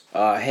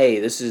Hey,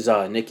 this is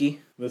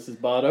Nikki. This is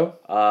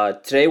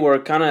Bado. Today we're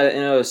kind of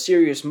in a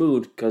serious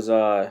mood because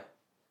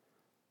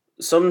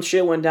some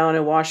shit went down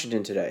in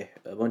Washington today.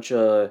 A bunch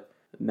of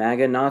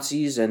MAGA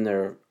Nazis and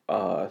their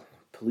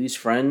police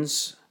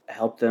friends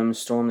helped them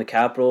storm the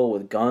Capitol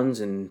with guns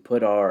and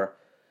put our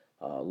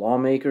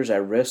lawmakers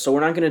at risk. So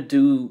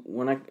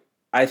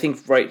I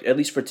think, right, at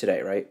least for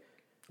today, right?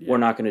 Yeah. We're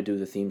not going to do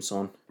the theme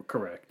song.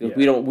 Correct. Yeah.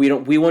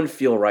 We wouldn't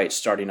feel right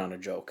starting on a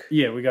joke.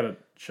 Yeah, we got to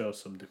show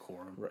some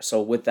decorum.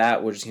 So with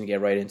that, we're just going to get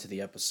right into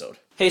the episode.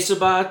 Hey,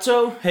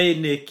 Sabato. Hey,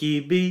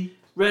 Nikki B.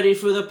 Ready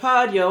for the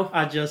pod, yo.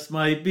 I just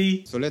might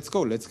be. So let's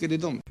go. Let's get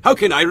it done. How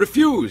can I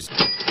refuse?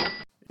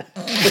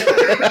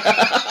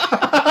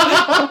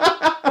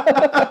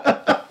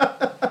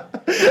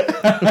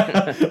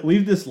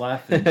 Leave this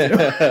laughing, too.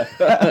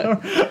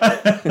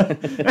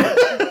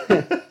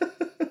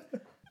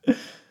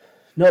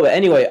 No, but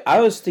anyway, I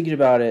was thinking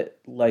about it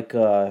like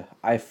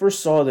I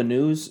first saw the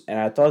news and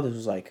I thought this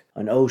was like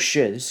an oh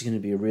shit, this is going to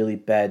be a really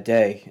bad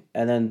day.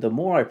 And then the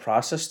more I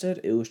processed it,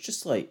 it was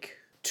just like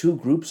two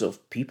groups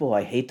of people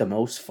I hate the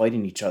most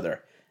fighting each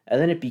other. And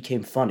then it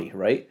became funny,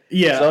 right?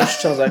 Yeah.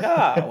 So I was like,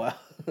 well,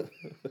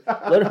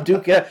 let them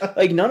duke it.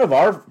 Like none of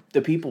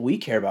the people we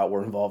care about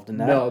were involved in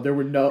that. No, there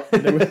were no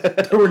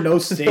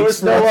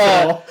stakes. There's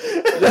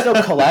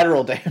no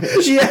collateral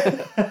damage.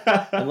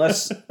 Yeah.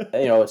 Unless,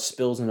 it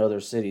spills in other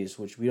cities,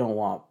 which we don't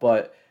want.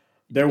 But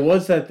there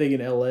was that thing in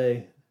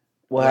L.A.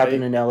 What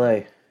happened in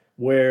L.A.?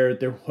 Where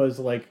there was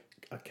like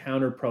a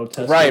counter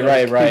protest.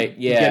 Right.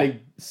 Yeah.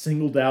 Getting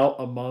singled out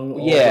among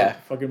all the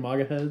fucking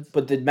MAGA heads.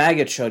 But the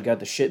MAGA chud got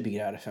the shit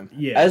beat out of him.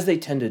 Yeah. As they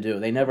tend to do.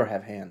 They never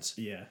have hands.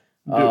 Yeah.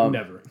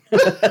 Never.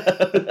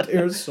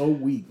 They're so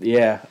weak.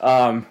 Yeah.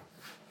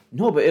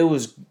 No, but it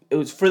was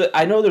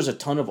I know there's a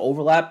ton of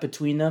overlap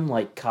between them,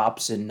 like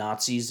cops and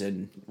Nazis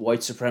and white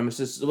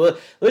supremacists. Well,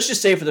 let's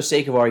just say for the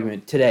sake of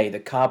argument, today, the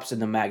cops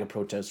and the MAGA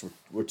protests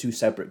were two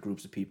separate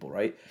groups of people,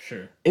 right?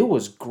 Sure. It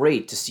was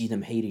great to see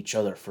them hate each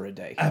other for a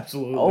day.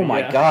 Absolutely. Oh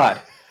my God.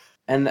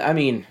 And I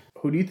mean...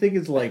 Who do you think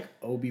is like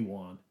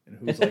Obi-Wan and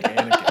who's like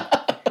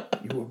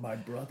Anakin? You were my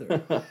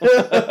brother.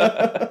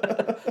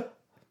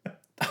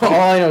 All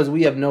I know is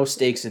we have no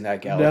stakes in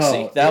that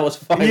galaxy. No. That was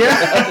fun.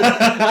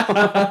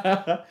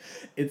 Yeah.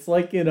 It's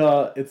like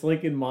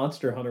in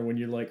Monster Hunter when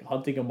you're like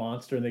hunting a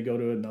monster and they go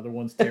to another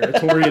one's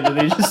territory and then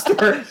they just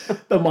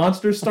the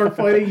monsters start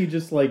fighting. You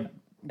just like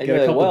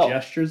get a couple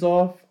gestures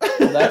off.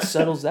 Well, that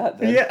settles that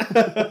then.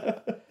 Yeah.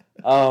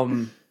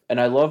 And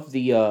I love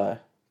the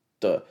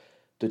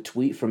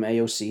tweet from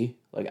AOC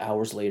like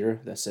hours later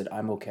that said,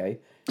 "I'm okay."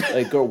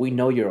 Like, girl, we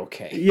know you're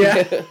okay.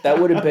 Yeah. That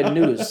would have been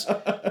news.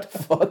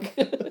 Fuck.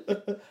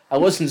 I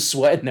wasn't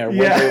sweating there.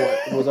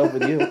 What was up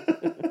with you?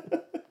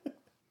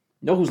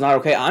 No, who's not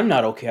okay? I'm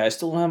not okay. I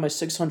still don't have my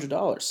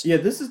 $600. Yeah,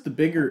 this is the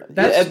bigger...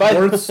 That's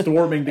worth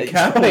storming the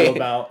Capitol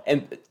about.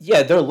 And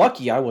yeah, they're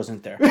lucky I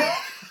wasn't there.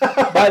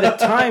 By the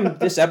time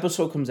this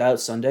episode comes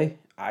out Sunday,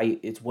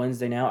 it's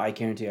Wednesday now, I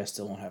guarantee I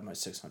still won't have my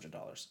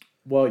 $600.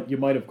 Well, you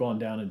might have gone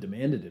down and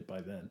demanded it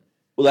by then.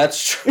 Well,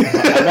 that's true.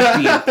 I might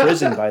be in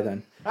prison by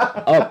then.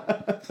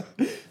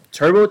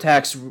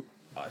 TurboTax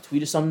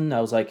tweeted something that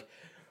was like,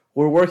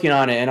 "We're working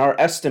on it, and our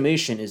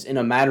estimation is in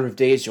a matter of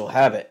days you'll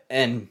have it."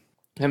 And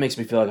that makes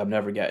me feel like I'm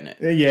never getting it.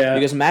 Yeah.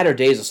 Because matter of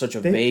days is such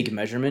a vague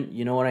measurement.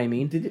 You know what I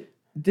mean?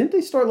 Didn't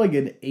they start like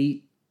an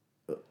 8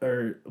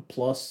 or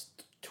plus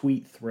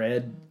tweet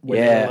thread where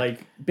they're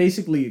like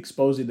basically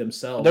exposing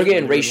themselves? They're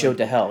getting ratioed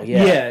to hell.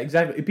 Yeah. Yeah,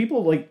 exactly.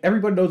 People like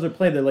everybody knows their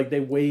plan. They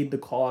weighed the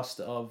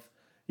cost of,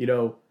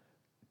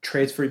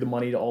 transferring the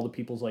money to all the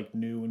people's like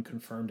new and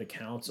confirmed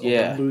accounts,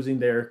 losing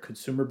their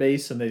consumer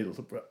base, and they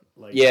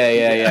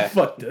like,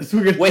 fuck this,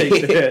 we're gonna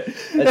take the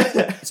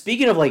hit.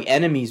 Speaking of like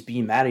enemies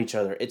being mad at each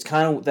other, it's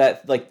kind of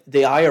that like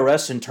the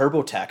IRS and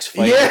TurboTax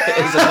fight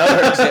is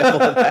another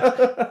example of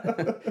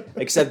that.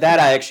 Except that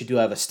I actually do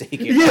have a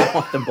stake in. I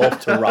want them both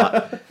to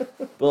rot.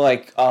 But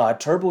like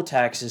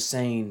TurboTax is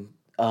saying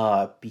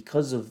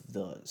because of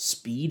the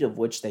speed of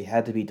which they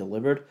had to be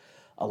delivered,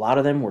 a lot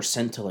of them were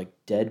sent to like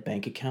dead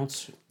bank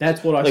accounts.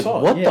 That's what I saw.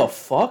 What the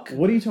fuck?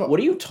 What are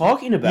you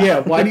talking about?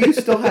 Yeah, why do you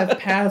still have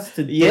paths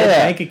to dead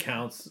bank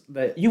accounts?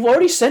 That you've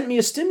already sent me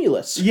a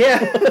stimulus.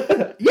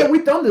 Yeah, yeah,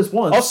 we've done this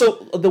once.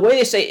 Also, the way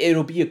they say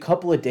it'll be a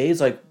couple of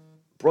days, like,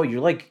 bro,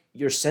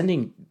 you're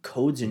sending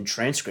codes and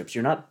transcripts.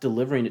 You're not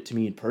delivering it to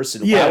me in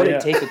person. Why would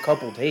it take a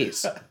couple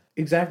days?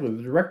 Exactly.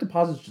 The direct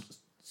deposit's just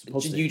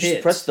supposed to You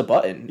just press the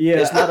button. Yeah,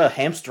 it's not a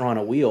hamster on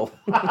a wheel.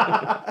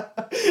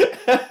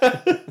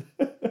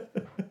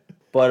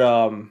 But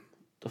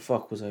the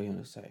fuck was I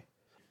gonna say?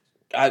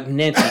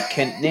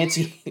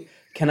 Nancy,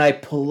 can I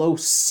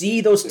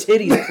Pelosi those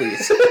titties,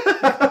 please?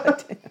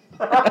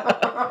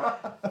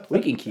 We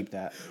can keep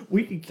that.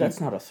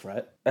 That's not a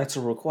threat. That's a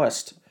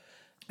request.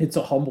 It's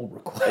a humble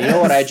request. You know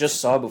what I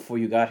just saw before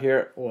you got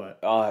here? What?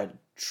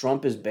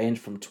 Trump is banned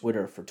from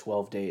Twitter for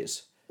 12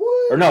 days.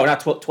 What? Or no,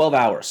 not 12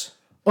 hours.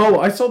 Oh,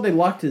 I saw they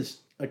locked his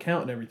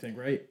account and everything,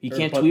 right? You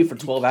can't tweet for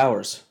 12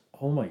 hours.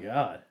 Oh my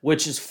God.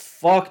 Which is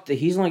fucked.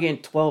 He's only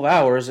getting 12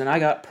 hours and I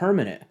got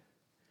permanent.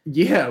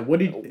 Yeah,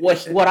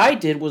 what I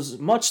did was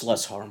much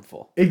less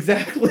harmful.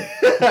 Exactly.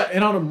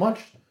 And on a much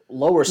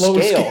lower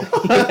scale.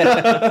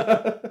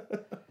 Yeah.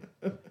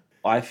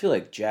 I feel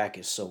like Jack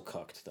is so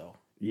cucked though.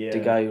 Yeah. The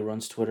guy who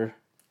runs Twitter.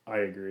 I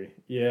agree.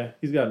 Yeah,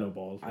 he's got no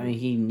balls. Man. I mean,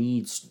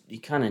 he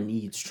kind of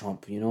needs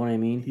Trump. You know what I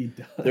mean? He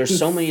does. There's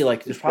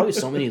probably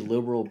so many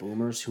liberal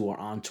boomers who are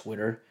on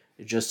Twitter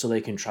just so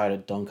they can try to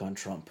dunk on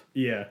Trump.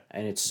 Yeah.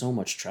 And it's so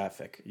much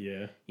traffic.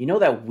 Yeah. You know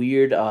that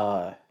weird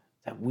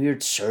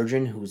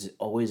surgeon who's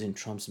always in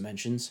Trump's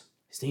mentions?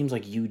 His name's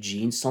like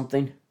Eugene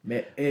something.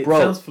 Man, it Bro,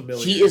 sounds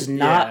familiar. He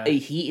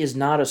is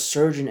not a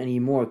surgeon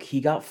anymore. He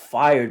got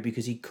fired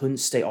because he couldn't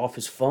stay off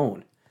his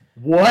phone.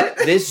 What?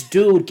 This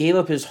dude gave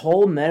up his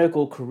whole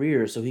medical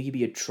career so he could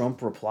be a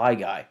Trump reply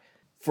guy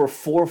for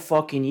 4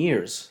 fucking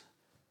years.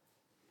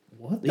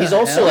 What? He's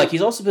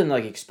also been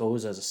like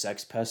exposed as a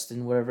sex pest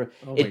and whatever.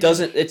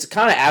 It's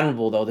kind of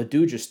admirable though. The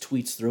dude just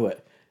tweets through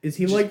it. Is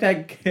he like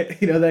that kid,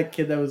 that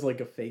kid that was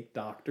like a fake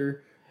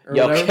doctor?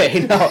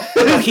 Okay, no,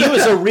 he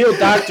was a real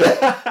doctor.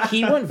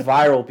 He went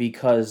viral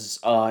because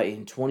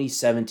in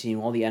 2017,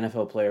 all the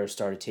NFL players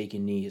started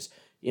taking knees,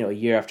 a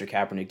year after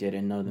Kaepernick did,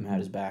 and none of them had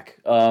his back.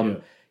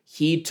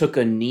 He took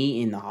a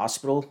knee in the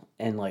hospital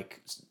and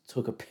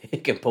took a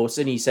pic and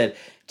posted. And he said,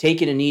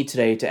 "Taking a knee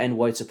today to end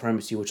white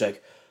supremacy," which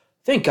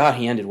thank God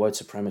he ended white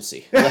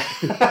supremacy.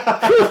 Thank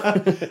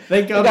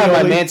God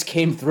my man's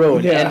came through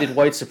and ended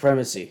white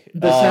supremacy.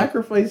 The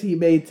sacrifice he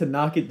made to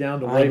knock it down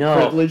to white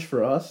privilege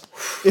for us.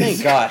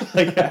 Thank God.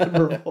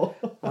 Admirable.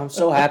 I'm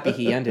so happy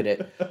he ended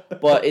it.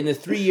 But in the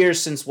 3 years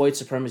since white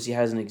supremacy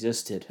hasn't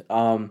existed,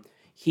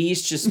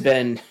 he's just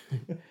been...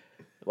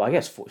 Well, I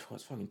guess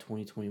it's fucking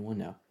 2021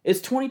 now.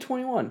 It's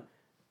 2021.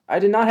 I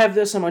did not have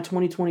this on my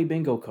 2020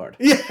 bingo card.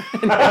 Yeah.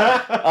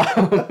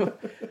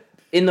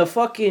 In the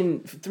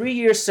fucking 3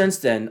 years since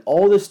then,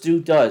 all this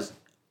dude does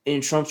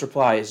in Trump's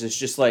replies is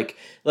just like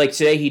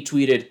today he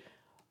tweeted,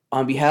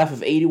 "On behalf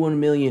of 81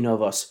 million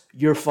of us,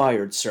 you're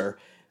fired, sir."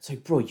 It's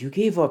like, bro, you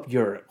gave up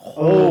your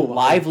whole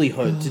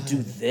livelihood to do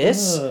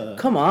this?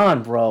 Come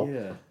on, bro.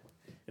 Yeah.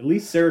 At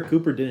least Sarah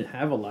Cooper didn't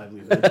have a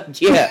livelihood.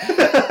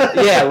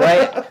 Yeah,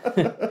 right?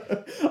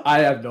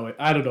 I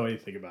don't know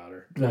anything about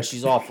her. No,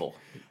 she's awful.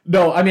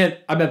 No, I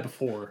meant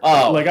before.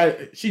 Oh.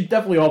 She's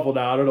definitely awful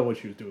now. I don't know what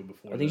she was doing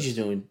before. I think she's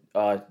doing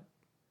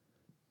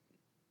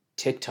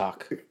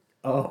TikTok.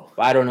 Oh.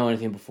 But I don't know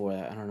anything before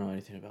that. I don't know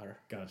anything about her.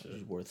 Gotcha.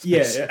 She's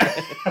worthless.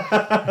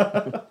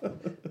 Yeah.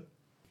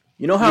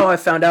 You know how I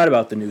found out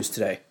about the news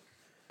today?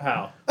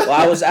 How? Well,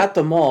 I was at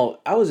the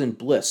mall. I was in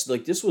bliss.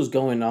 This was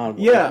going on.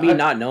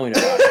 Not knowing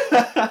about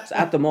it. I was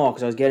at the mall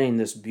because I was getting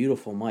this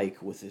beautiful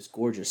mic with this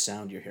gorgeous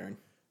sound you're hearing.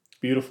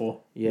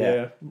 Beautiful.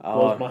 Yeah.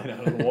 Blows mine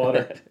out of the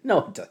water.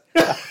 No, it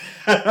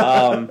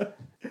doesn't.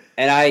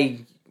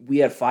 And we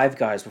had 5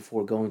 guys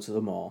before going to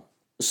the mall.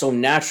 So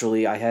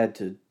naturally, I had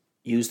to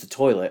use the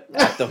toilet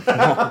at the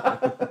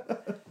mall.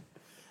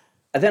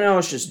 And then I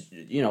was just,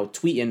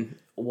 tweeting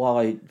while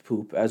I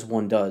poop, as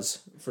one does.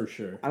 For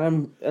sure.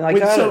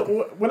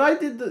 So when I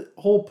did the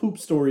whole poop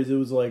stories, it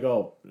was like,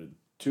 2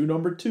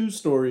 number 2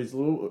 stories,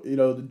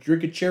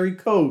 drink a cherry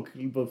Coke,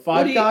 but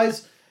 5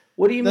 guys.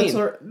 What do you mean?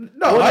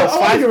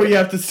 I hear what you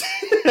have to say.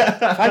 5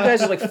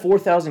 guys is like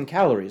 4,000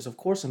 calories. Of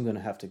course I'm going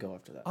to have to go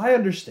after that. I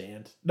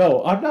understand.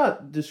 No, I'm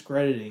not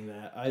discrediting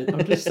that.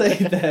 I'm just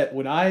saying that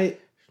when I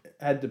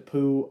had to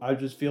poo, I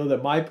just feel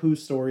that my poo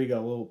story got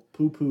a little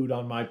poo-pooed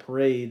on my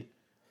parade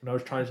when I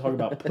was trying to talk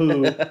about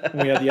poo when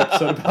we had the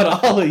episode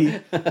about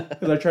Ollie.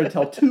 Because I tried to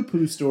tell 2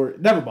 poo stories.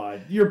 Never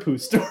mind. Your poo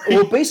story.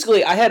 Well,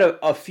 basically, I had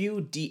a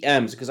few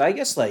DMs because I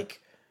guess you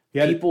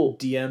had people...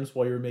 DMs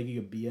while you were making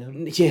a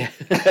BM? Yeah.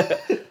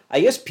 I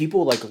guess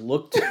people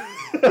looked...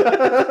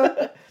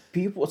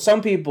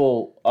 Some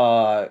people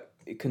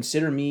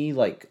consider me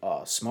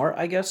smart,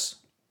 I guess.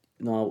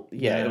 No,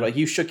 yeah.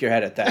 You shook your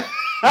head at that.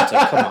 It's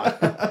like, come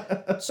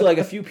on. So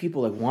a few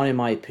people wanted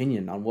my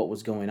opinion on what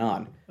was going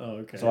on. Oh,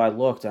 okay. So I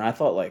looked and I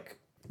thought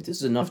this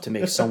is enough to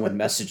make someone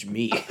message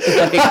me.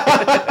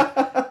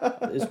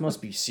 This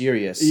must be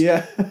serious.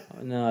 Yeah.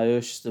 No, it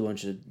was just a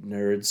bunch of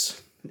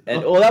nerds.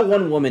 And that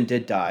one woman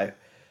did die.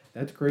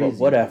 That's crazy. But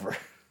whatever.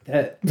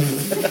 That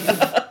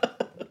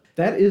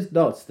is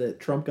nuts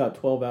that Trump got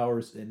 12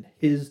 hours and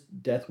his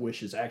death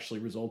wishes actually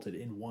resulted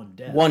in one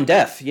death. One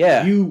death,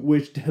 yeah. He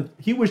wished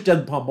death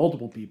upon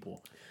multiple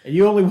people. And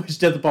you only wish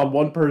death upon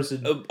one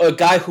person. A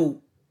guy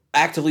who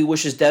actively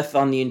wishes death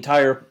on the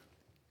entire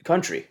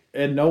country.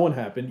 And no one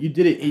happened. You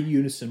did it in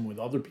unison with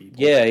other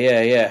people. Yeah.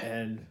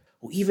 And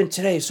even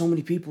today, so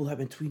many people have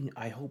been tweeting,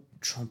 "I hope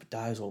Trump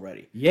dies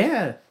already."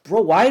 Yeah.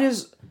 Bro, why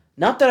does...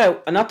 Not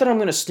that I'm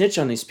going to snitch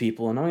on these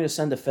people and I'm going to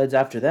send the feds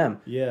after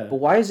them. Yeah. But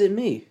why is it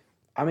me?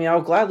 I mean,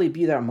 I'll gladly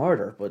be that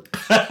martyr, but...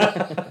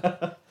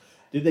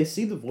 Did they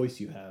see the voice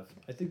you have?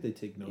 I think they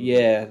take note.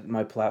 Yeah,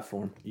 my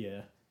platform.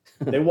 Yeah.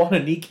 They want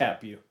to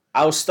kneecap you.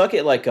 I was stuck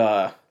at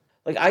I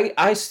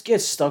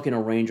get stuck in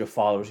a range of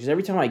followers because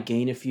every time I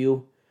gain a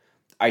few,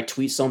 I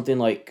tweet something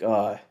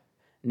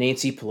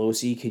Nancy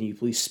Pelosi, can you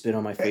please spit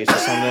on my face or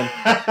something?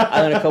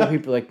 And then a couple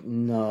people are like,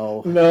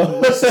 no,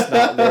 this is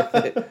not worth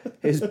it.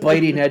 His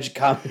biting edge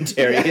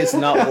commentary is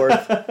not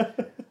worth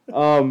it.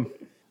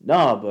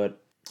 No, but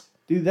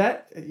dude,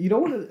 you know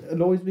what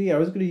annoys me? I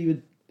was gonna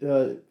even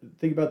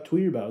think about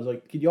tweeting about it. I was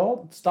like, can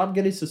y'all stop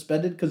getting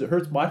suspended because it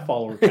hurts my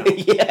follower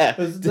count? Yeah,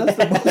 that's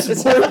the most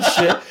important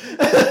shit.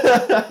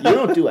 You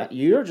don't do it.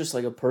 You're just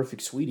like a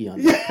perfect sweetie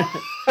on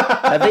that.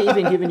 Have they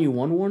even given you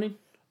one warning?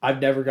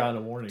 I've never gotten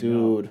a warning,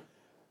 dude. No.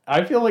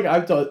 I feel like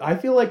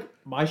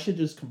my shit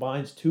just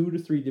combines 2 to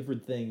 3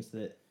 different things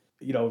that,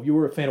 you know, if you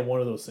were a fan of one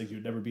of those things,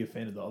 you'd never be a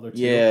fan of the other two.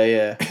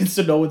 Yeah.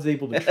 So no one's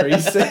able to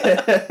trace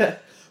it.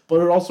 But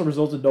it also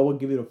results in no one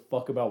giving a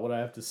fuck about what I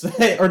have to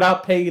say or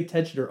not paying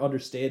attention or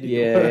understanding.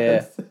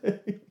 Yeah.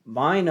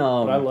 Mine.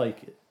 But I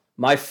like it.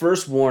 My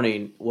first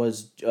warning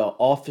was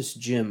Office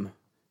Jim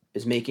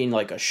is making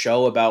like a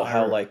show about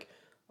how like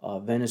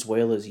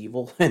Venezuela is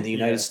evil and the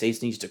United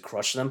States needs to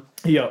crush them.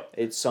 Yeah.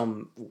 It's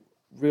some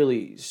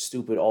really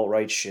stupid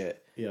alt-right shit.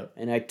 Yeah.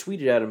 And I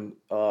tweeted at him,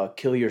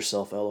 kill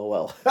yourself,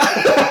 LOL.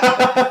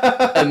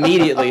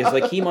 Immediately. It's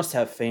like he must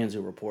have fans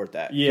who report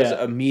that.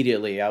 Yeah.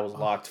 Immediately I was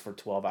locked for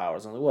 12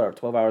 hours. I'm like, whatever,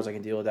 12 hours I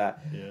can deal with that.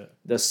 Yeah.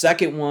 The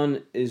second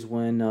one is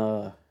when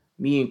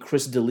me and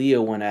Chris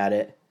D'Elia went at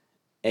it.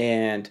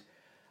 And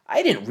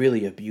I didn't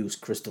really abuse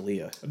Chris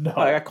D'Elia. No.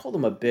 I called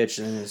him a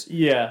bitch and his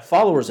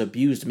followers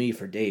abused me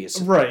for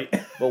days. Right.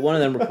 But one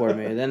of them reported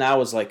me. And then I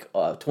was like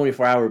a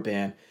 24-hour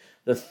ban.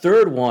 The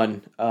third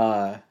one,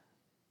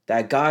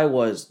 that guy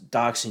was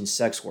doxing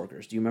sex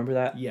workers. Do you remember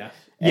that? Yeah.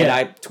 And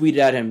I tweeted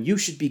at him, "You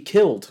should be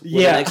killed!" With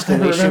an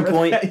exclamation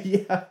point.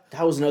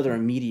 That was another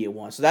immediate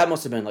one. So that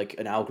must have been like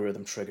an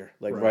algorithm trigger,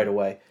 like right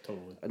away.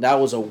 Totally. And that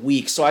was a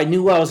week. So I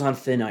knew I was on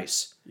thin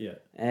ice. Yeah.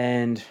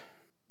 And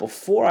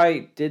before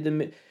I did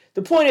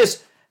the point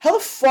is, how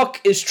the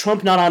fuck is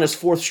Trump not on his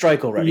 4th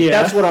strike already?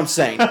 Yeah. That's what I'm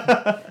saying.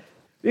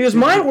 Because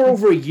mine were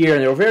over a year,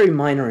 and they were very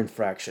minor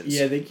infractions.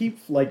 Yeah, they keep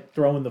like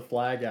throwing the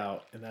flag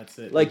out, and that's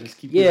it. Like, they just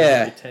keep giving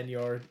the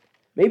 10-yard.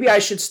 Maybe I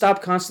should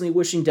stop constantly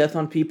wishing death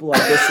on people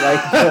I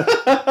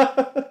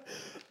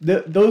dislike.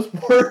 Those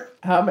were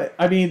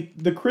I mean,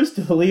 the Chris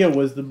D'Elia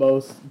was the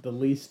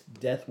least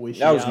death wishing.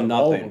 That was out of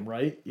all of them,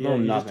 right? Yeah, no,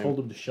 you nothing. just told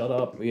him to shut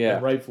up. Yeah,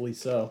 and rightfully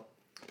so.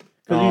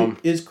 Because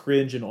he is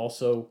cringe, and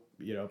also,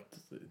 you know,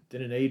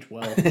 didn't age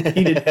well.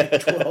 He didn't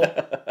age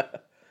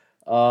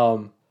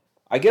well.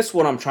 I guess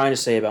what I'm trying to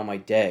say about my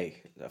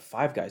day,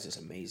 Five Guys is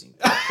amazing.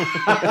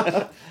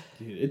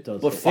 Dude, it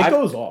does. But it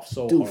goes off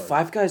so hard. Dude,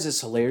 Five Guys is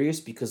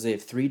hilarious because they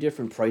have 3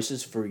 different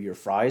prices for your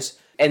fries,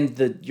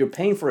 and you're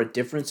paying for a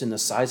difference in the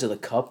size of the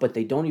cup, but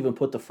they don't even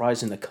put the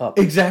fries in the cup.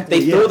 Exactly.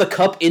 They throw the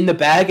cup in the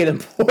bag and then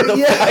pour the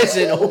fries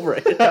in over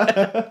it.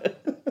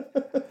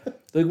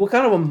 Like, what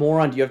kind of a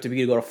moron do you have to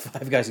be to go to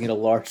Five Guys and get a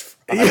large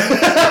fry?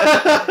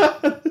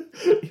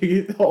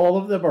 All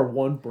of them are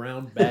one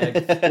brown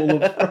bag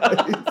full of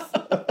fries.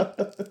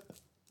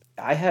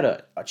 I had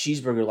a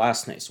cheeseburger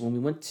last night, so when we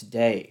went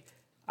today,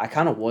 I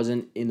kind of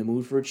wasn't in the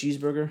mood for a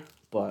cheeseburger,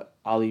 but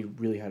Ali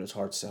really had his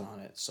heart set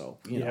on it, so,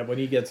 you know. Yeah, when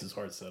he gets his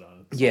heart set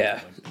on it.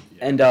 Yeah.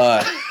 And,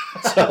 so,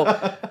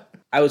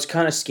 I was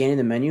kind of scanning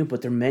the menu,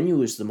 but their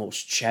menu is the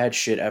most Chad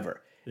shit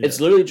ever. Yeah. It's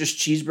literally just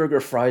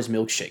cheeseburger, fries,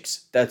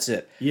 milkshakes. That's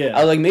it. Yeah.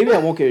 I was like, maybe I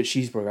won't get a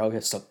cheeseburger, I'll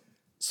get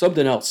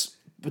something else.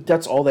 But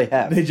that's all they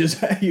have.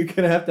 You're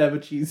going to have a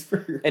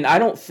cheeseburger. And I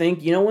don't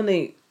think, you know when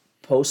they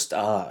post,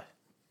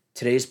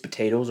 today's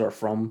potatoes are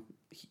from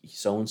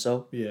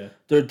so-and-so? Yeah.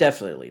 They're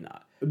definitely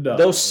not. No,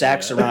 those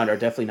sacks around are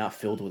definitely not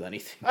filled with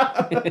anything.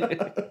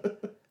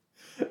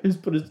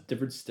 Just put a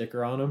different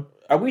sticker on them.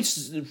 Are we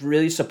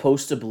really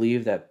supposed to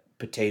believe that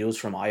potatoes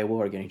from Iowa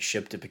are getting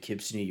shipped to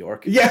Poughkeepsie, New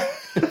York? Yeah.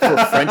 For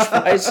French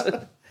fries?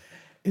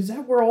 Is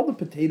that where all the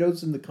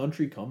potatoes in the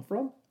country come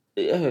from?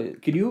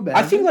 Can you imagine?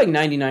 I think like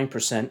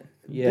 99%.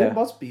 Yeah. There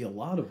must be a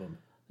lot of them.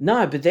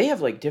 Nah, but they have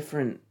like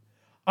different...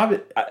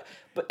 but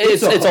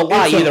it's a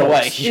lie either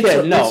way.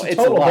 It's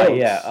a lie. Hoax.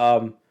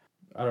 Yeah.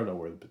 I don't know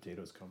where the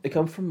potatoes come from. They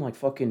come from like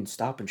fucking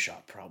Stop and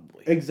Shop,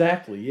 probably.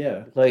 Exactly,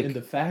 yeah. Like in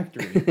the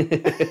factory.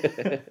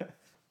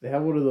 They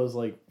have one of those,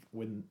 like,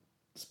 when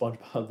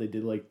SpongeBob, they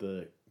did like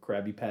the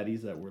Krabby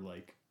Patties that were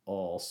like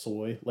all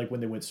soy, like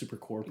when they went super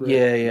corporate.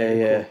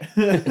 Yeah.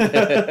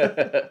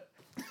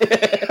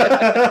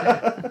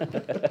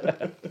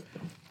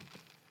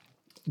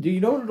 Do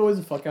you know what annoys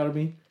the fuck out of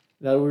me?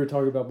 Now that we were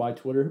talking about my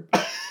Twitter.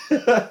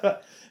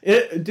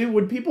 Dude,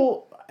 when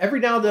people, every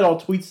now and then I'll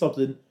tweet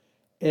something,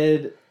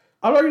 and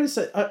I'm not going to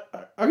say,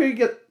 I'm going to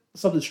get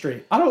something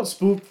straight. I don't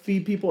spoon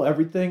feed people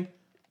everything,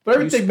 but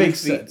everything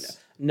makes sense.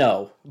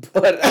 No,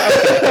 but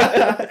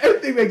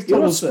everything makes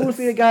total sense. You don't spoon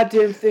feed a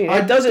goddamn thing.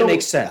 It doesn't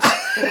make sense.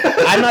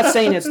 I'm not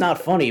saying it's not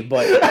funny,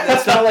 but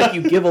it's not like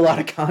you give a lot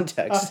of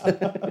context.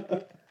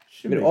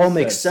 It all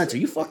makes sense. Are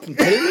you fucking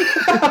kidding me?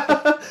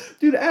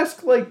 Dude,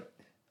 ask like,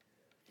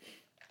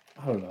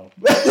 I don't know.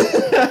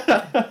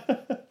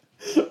 But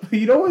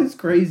you know what's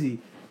crazy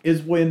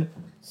is when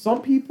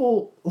some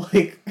people,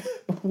 like,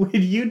 when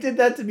you did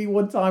that to me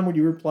one time when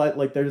you replied,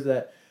 like, there's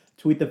that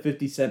tweet that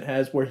 50 Cent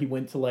has where he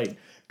went to, like,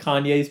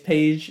 Kanye's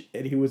page,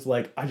 and he was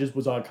like, I just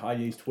was on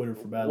Kanye's Twitter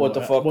for bad. What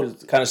the fuck?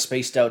 What kind of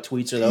spaced out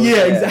tweets are those?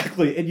 Yeah,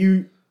 exactly. And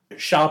you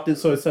shopped it,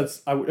 so it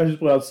says, I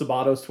just went on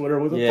Sabato's Twitter.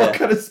 What the fuck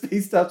kind of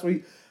spaced out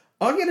tweet?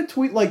 I'll get a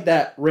tweet like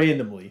that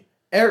randomly.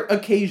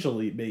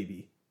 Occasionally,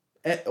 maybe.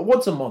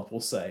 Once a month,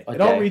 we'll say. Okay.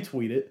 And I'll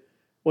retweet it.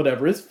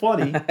 Whatever. It's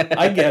funny.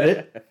 I get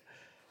it.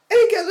 And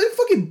it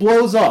fucking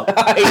blows up.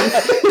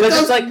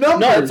 It's like numbers.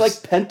 No, it's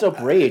like pent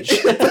up rage.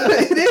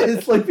 It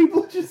is. Like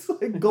people just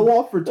like go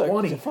off for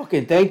 20. Like,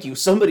 fucking thank you.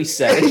 Somebody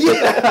said it.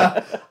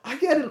 Yeah. I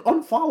get an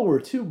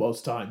unfollower too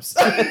most times.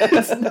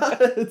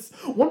 It's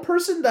one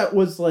person that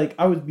was like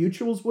I was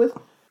mutuals with,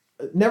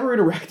 never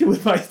interacted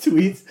with my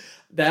tweets.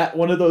 That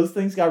one of those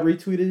things got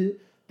retweeted.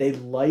 They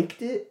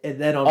liked it and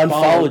then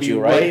unfollowed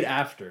you right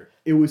after.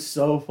 It was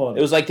so funny.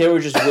 It was like they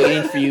were just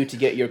waiting for you to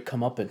get your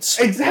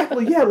comeuppance.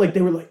 Exactly, yeah. Like they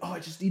were like, oh, I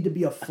just need to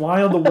be a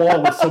fly on the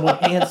wall when someone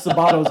hands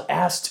Sabato's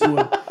ass to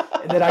him,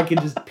 and then I can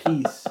just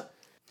peace.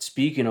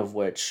 Speaking of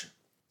which,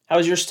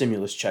 how's your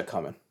stimulus check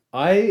coming?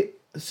 The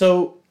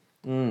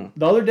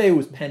other day it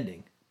was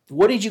pending.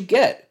 What did you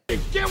get? You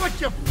get what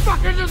you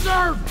fucking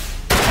deserve!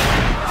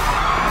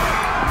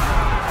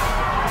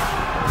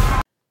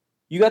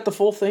 You got the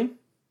full thing?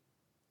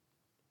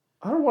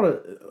 I don't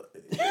want to...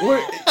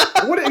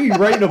 What are you,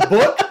 writing a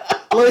book?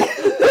 Like,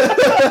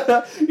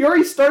 you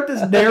already start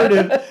this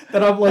narrative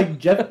that I'm like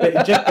Jeff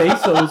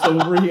Bezos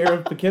over here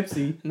in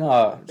Poughkeepsie.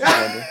 No,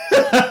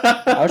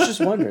 I was just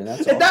wondering.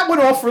 That's all. And that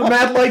went off for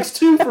mad likes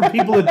too for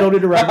people that don't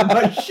interact with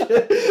my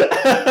shit.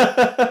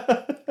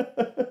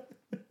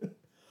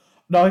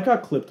 No, I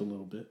got clipped a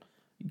little bit.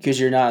 Because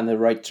you're not in the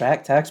right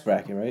tax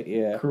bracket, right?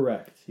 Yeah.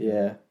 Correct.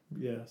 Yeah.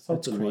 Yeah.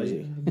 Something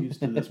crazy. I'm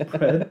used to this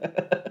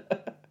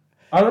bread.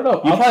 I don't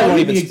know. You probably won't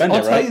even spend it,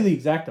 right? I'll tell you the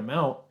exact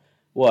amount.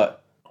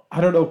 What?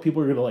 I don't know if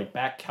people are going to like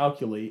back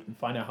calculate and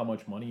find out how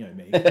much money I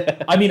make.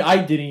 I mean, I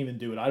didn't even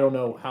do it. I don't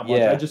know how much.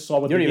 Yeah. I just saw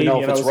what they gave me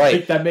and I was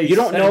like, that makes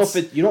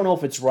sense. You don't know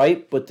if it's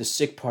right, but the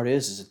sick part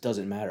is it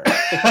doesn't matter.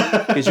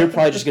 Because you're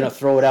probably just going to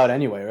throw it out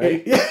anyway,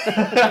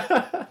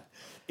 right?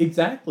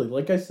 Exactly.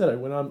 Like I said, I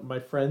went on my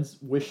friends'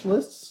 wish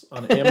lists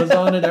on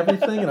Amazon and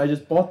everything, and I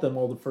just bought them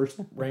all the first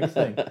ranked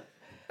thing.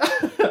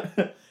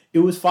 It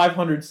was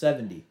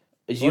 $570.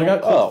 So I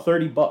got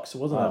 $30. It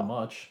wasn't that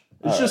much.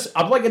 It's just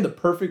I'm like in the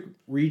perfect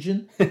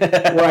region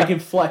where I can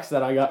flex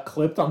that I got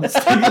clipped on the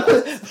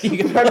stimulus.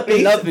 You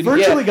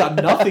virtually got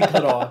nothing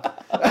cut off.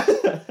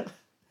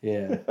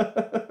 Yeah. I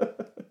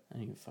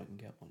didn't even fucking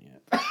get one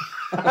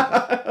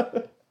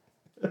yet.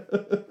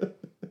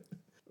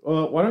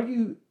 Why don't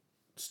you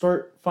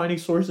start finding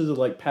sources of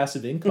like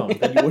passive income?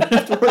 Then you wouldn't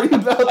have to worry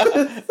about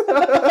this.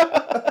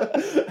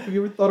 Have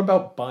you ever thought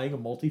about buying a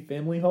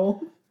multifamily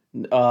home?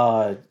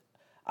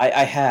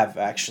 I have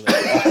actually.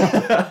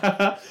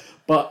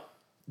 But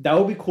that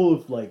would be cool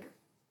if like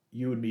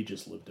you and me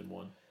just lived in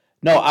one.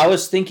 No, I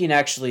was thinking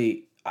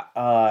actually.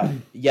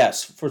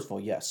 Yes. First of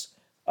all, yes.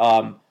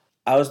 Me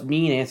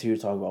and Anthony were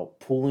talking about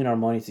pooling our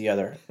money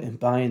together and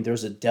buying.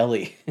 There's a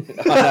deli.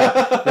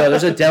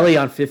 There's a deli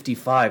on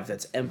 55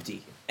 that's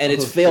empty and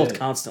it's failed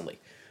constantly,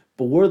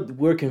 but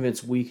we're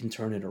convinced we can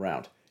turn it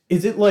around.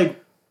 Is it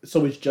like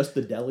so? It's just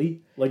the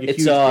deli, like a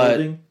huge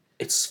building.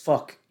 It's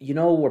fuck. You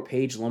know where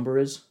Page Lumber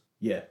is?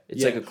 Yeah.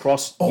 It's like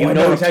across... Oh, I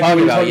know what exactly what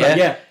you're talking about.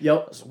 Yeah.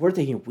 Yep. So we're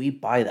thinking we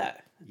buy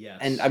that. Yes.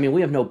 And, I mean,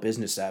 we have no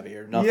business savvy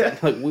or nothing. Yeah.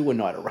 Like, we wouldn't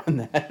know how to run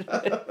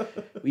that.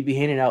 We'd be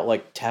handing out,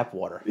 like, tap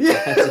water.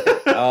 Yeah.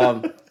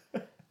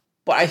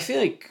 But I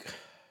feel like,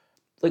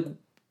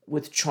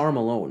 with charm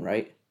alone,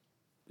 right?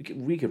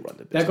 We could run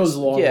the business. That goes a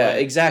long way. Yeah,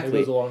 exactly.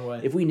 It goes a long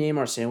way. If we name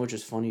our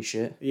sandwiches funny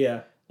shit...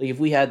 Yeah. Like, if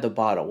we had the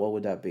bottle, what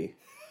would that be?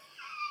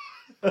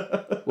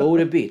 What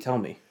would it be? Tell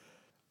me.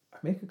 I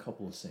make a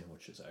couple of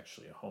sandwiches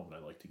actually at home, and I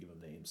like to give them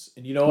names.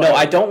 And you know,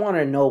 I don't want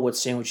to know what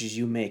sandwiches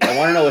you make. I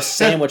want to know a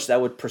sandwich that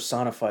would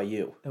personify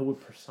you. That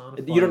would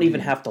personify. You don't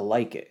even have to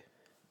like it.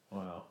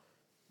 Wow,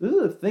 this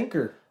is a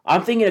thinker.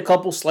 I'm thinking a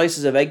couple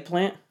slices of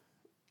eggplant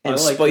and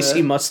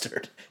spicy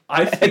mustard.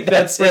 I think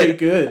that's pretty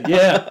good.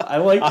 Yeah, I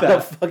like that.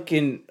 A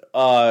fucking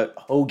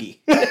hoagie.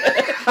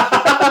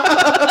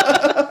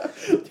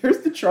 There's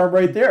the charm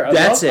right there.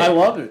 I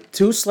love it.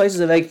 2 slices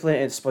of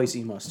eggplant and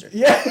spicy mustard.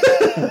 Yeah.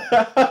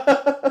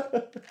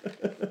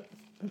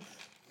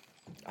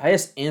 I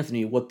asked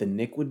Anthony what the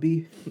nick would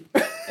be,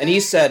 and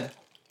he said,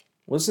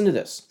 "Listen to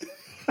this.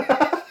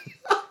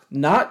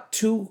 Not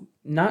two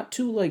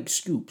like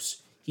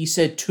scoops. He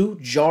said 2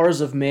 jars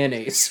of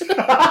mayonnaise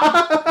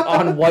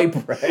on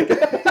white bread.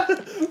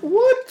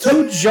 What?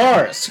 2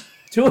 jars.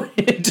 2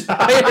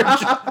 entire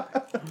jars.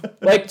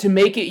 Like, to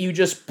make it, you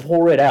just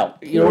pour it out.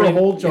 You know, a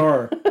whole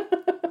jar.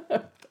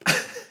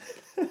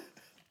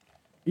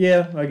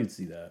 Yeah, I can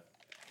see that.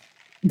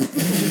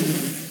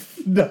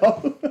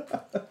 No.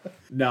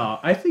 No,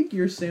 I think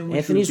your sandwich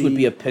Anthony's would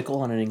be a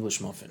pickle on an English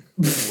muffin.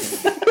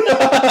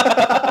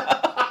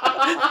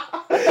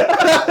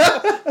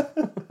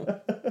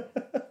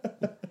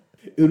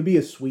 It would be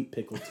a sweet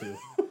pickle, too.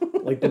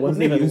 Like the ones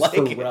they use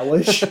for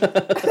relish.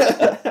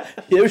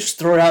 They would just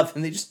throw it out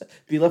and they'd just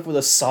be left with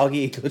a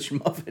soggy English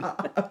muffin.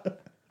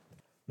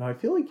 No, I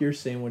feel like your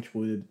sandwich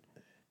would...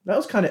 That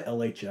was kind of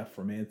LHF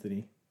from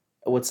Anthony.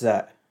 What's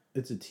that?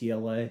 It's a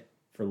TLA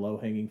for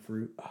low-hanging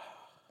fruit.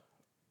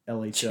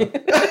 LHF.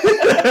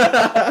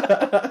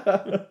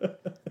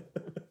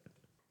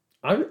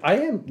 I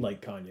am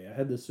like Kanye. I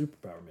had the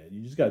superpower, man. You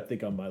just got to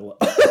think on my level.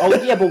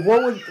 Oh, yeah, but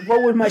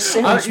what would my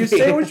sandwich Your be?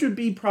 sandwich would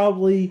be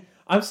probably...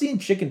 I'm seeing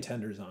chicken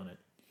tenders on it.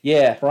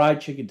 Yeah.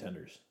 Fried chicken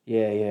tenders.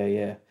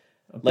 Yeah.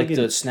 Like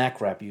the snack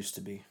wrap used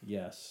to be.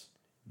 Yes,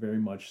 very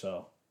much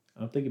so.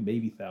 I'm thinking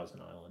maybe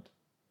Thousand Island.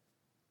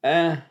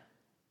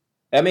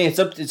 I mean,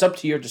 it's up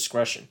to your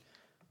discretion.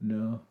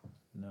 No,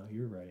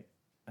 you're right.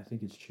 I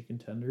think it's chicken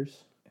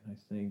tenders, and I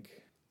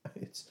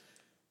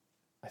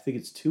think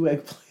it's 2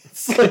 eggplant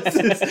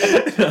slices.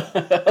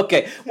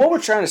 Okay, what we're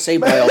trying to say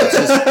by all this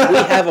is we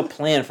have a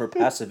plan for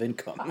passive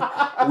income.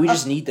 We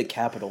just need the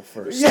capital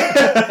first.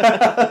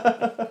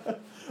 Yeah.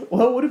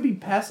 Well, it wouldn't be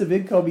passive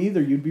income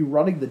either. You'd be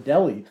running the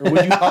deli, or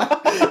would you?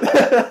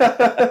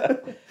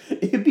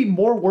 It'd be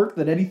more work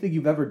than anything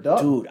you've ever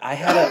done. Dude, I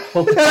had a...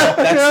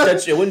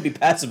 that's it wouldn't be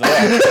passive at all.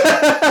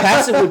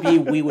 Passive would be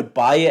we would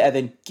buy it and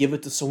then give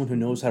it to someone who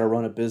knows how to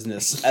run a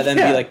business and then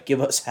be like, give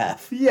us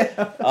half. Yeah.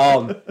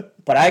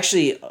 But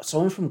actually,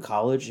 someone from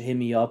college hit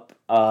me up.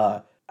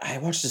 I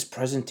watched this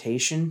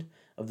presentation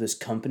of this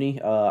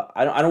company.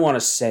 I don't want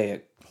to say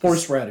it.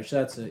 Horseradish,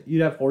 that's it.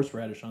 You'd have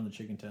horseradish on the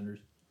chicken tenders.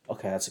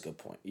 Okay, that's a good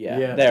point.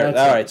 Yeah. There. All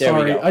right, there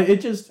we go.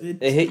 It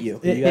hit you.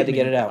 You had to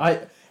get it out.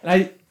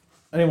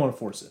 I didn't want to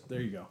force it. There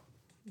you go.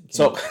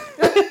 So,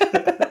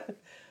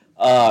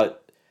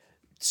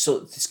 so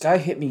this guy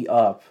hit me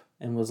up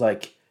and was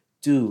like,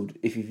 dude,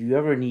 if you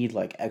ever need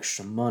like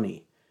extra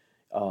money,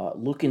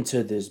 look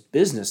into this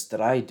business that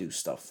I do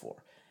stuff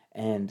for.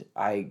 And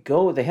I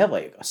go, they have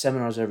like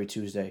seminars every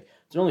Tuesday.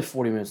 They're only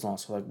 40 minutes long,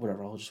 so like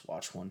whatever, I'll just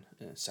watch one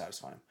and it's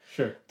satisfying.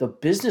 Sure. The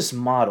business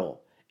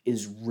model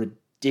is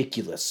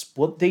ridiculous.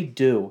 What they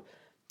do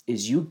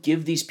is you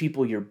give these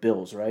people your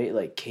bills, right?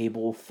 Like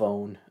cable,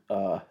 phone,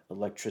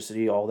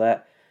 electricity, all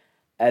that.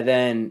 And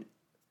then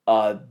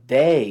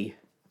they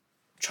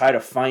try to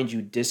find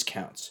you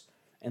discounts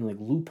and like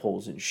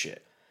loopholes and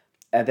shit.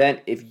 And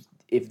then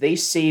if they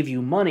save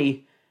you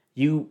money,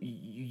 you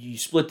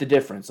split the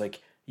difference. Like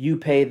you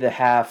pay the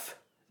half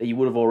that you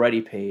would have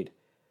already paid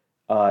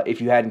if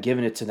you hadn't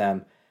given it to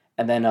them,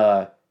 and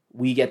then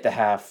we get the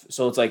half.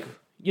 So it's like,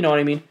 you know what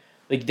I mean?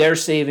 Like they're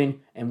saving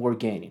and we're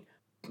gaining.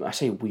 I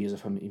say we as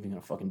if I'm even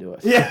gonna fucking do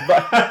it.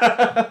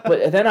 Yeah.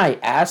 But then I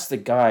asked the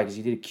guy, because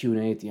he did a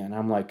Q&A at the end.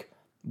 I'm like,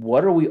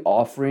 what are we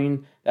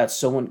offering that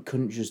someone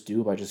couldn't just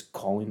do by just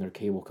calling their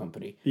cable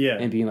company? Yeah.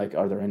 And being like,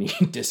 are there any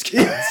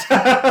discounts?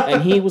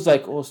 And he was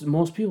like, well,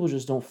 most people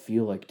just don't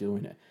feel like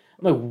doing it.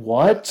 I'm like,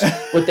 what?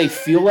 But they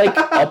feel like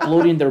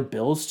uploading their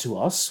bills to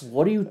us?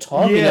 What are you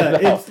talking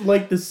about? Yeah, it's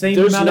like the same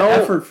amount of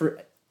effort for...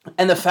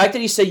 And the fact that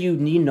he said you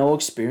need no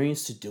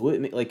experience to do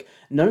it, like,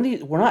 none of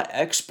these, we're not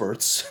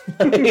experts.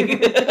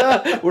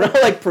 We're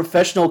not like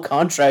professional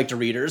contract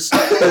readers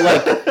who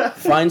like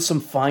find some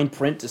fine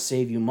print to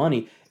save you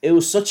money. It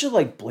was such a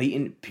like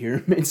blatant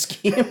pyramid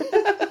scheme.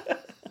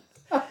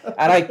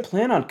 And I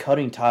plan on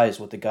cutting ties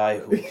with the guy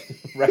who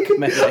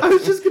recommended it. I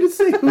was just going to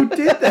say, who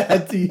did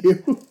that to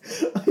you?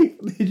 Like,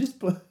 they just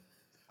put...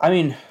 I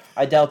mean,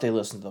 I doubt they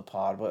listen to the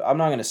pod, but I'm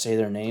not going to say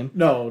their name.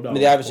 No. I mean,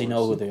 they obviously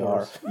know who they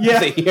are. Yeah.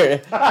 They hear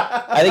it.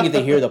 I think if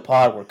they hear the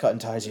pod, we're cutting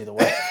ties either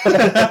way.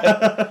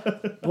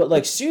 But,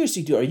 like,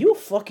 seriously, dude, are you a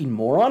fucking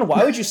moron?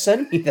 Why would you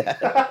send me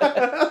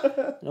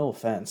that? No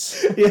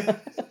offense. Yeah.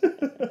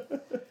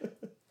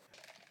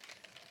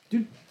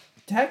 Dude,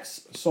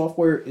 tax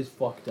software is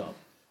fucked up.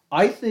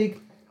 I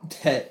think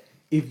that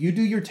if you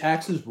do your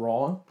taxes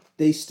wrong,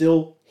 they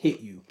still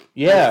hit you.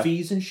 Yeah. With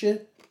fees and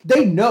shit.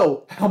 They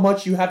know how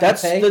much you have to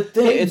pay. That's the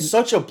thing. It's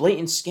such a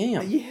blatant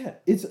scam. Yeah,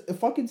 it's a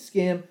fucking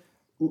scam.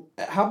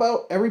 How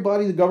about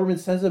everybody, the government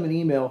sends them an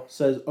email,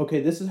 says,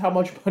 okay, this is how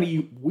much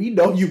money we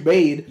know you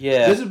made.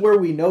 Yeah. This is where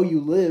we know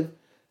you live.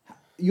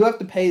 You have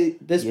to pay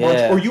this much,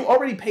 or you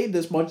already paid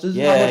this much. This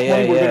is how much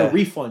money we're going to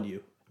refund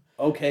you.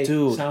 Okay,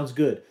 dude. Sounds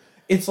good.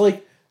 It's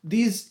like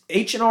these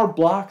H&R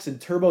Blocks and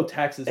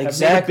TurboTaxes have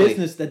made a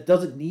business that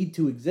doesn't need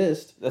to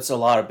exist. That's a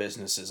lot of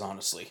businesses,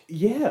 honestly.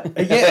 Yeah,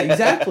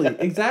 exactly.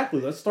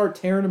 Let's start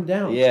tearing them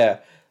down. Yeah.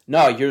 No,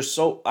 I don't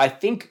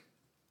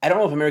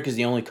know if America's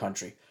the only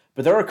country,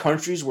 but there are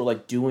countries where,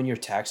 like, doing your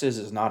taxes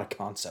is not a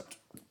concept.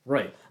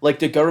 Right. Like,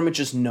 the government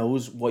just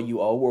knows what you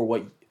owe or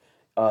what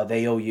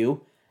they owe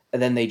you, and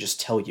then they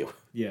just tell you.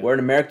 Yeah. Where in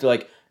America, they're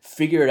like,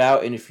 figure it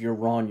out, and if you're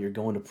wrong, you're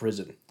going to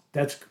prison.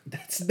 That's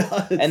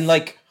nuts. And,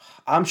 like,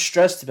 I'm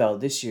stressed about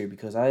this year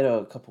because I had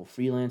a couple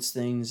freelance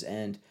things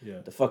and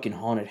the fucking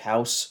haunted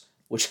house,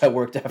 which I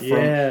worked at from.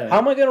 Yeah. How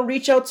am I going to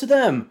reach out to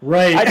them?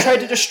 Right. I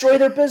tried to destroy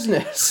their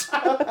business.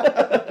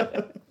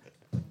 They're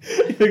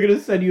going to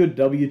send you a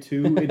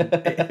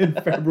W-2 in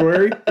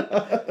February.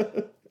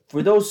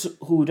 For those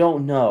who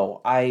don't know,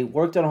 I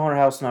worked at a haunted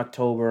house in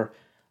October.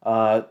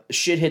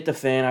 Shit hit the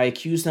fan. I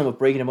accused them of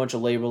breaking a bunch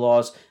of labor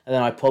laws, and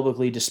then I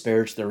publicly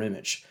disparaged their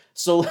image.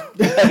 So, like,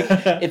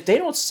 if they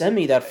don't send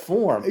me that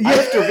form, I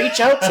have to reach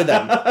out to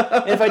them.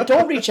 And if I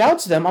don't reach out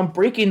to them, I'm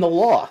breaking the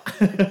law.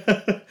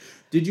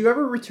 Did you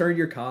ever return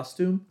your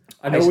costume?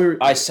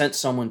 I sent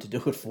someone to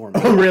do it for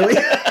me. Oh, really?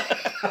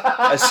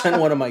 I sent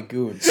one of my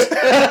goons.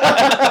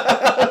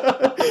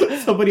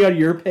 Somebody on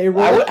your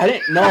payroll? I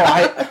didn't know.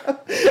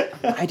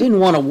 I didn't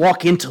want to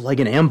walk into like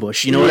an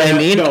ambush. You know what I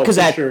mean? No, because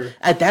sure.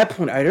 At that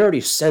point, I'd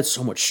already said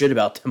so much shit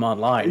about them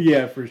online.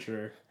 Yeah, for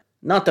sure.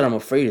 Not that I'm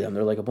afraid of them.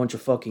 They're like a bunch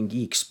of fucking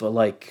geeks. But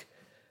like,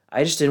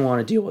 I just didn't want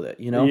to deal with it.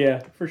 You know?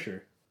 Yeah, for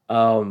sure. I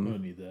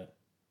don't need that.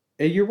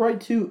 And you're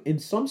right too. In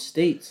some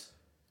states,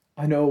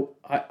 I know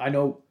I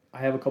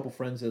have a couple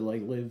friends that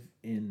like live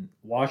in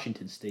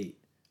Washington State.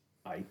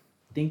 I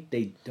think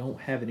they don't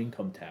have an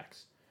income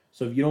tax.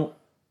 So if you don't,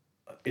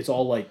 it's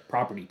all like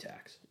property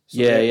tax. So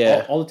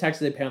yeah. All the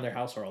taxes they pay on their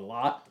house are a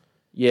lot.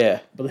 Yeah.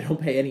 But they don't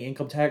pay any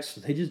income tax.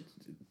 So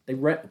they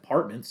rent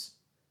apartments.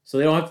 So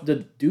they don't have to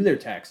do their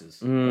taxes.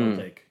 I don't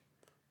think.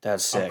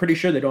 That's sick. I'm pretty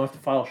sure they don't have to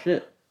file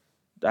shit.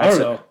 I don't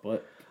know,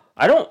 but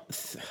I don't.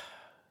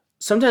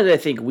 Sometimes I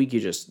think we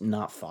could just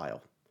not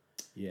file.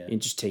 Yeah.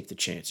 And just take the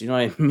chance. You know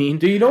what I mean?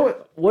 Do you know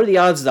what? What are the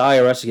odds the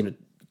IRS are going to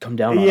come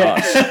down on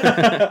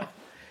us?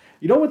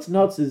 You know what's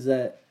nuts is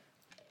that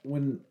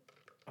when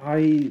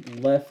I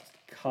left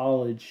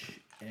college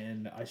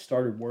and I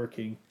started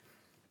working,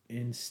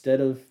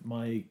 instead of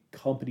my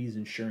company's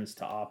insurance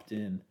to opt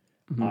in,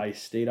 I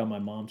stayed on my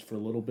mom's for a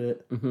little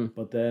bit.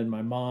 But then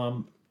my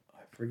mom,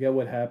 I forget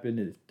what happened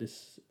in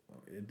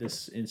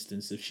this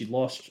instance. If she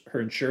lost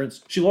her insurance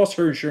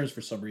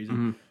for some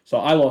reason. So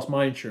I lost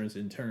my insurance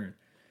in turn.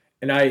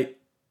 And I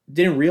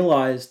didn't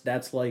realize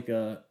that's like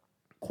a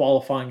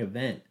qualifying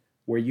event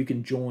where you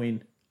can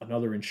join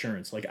another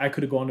insurance. Like I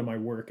could have gone to my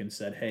work and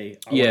said, hey,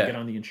 I want to get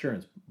on the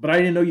insurance. But I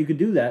didn't know you could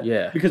do that.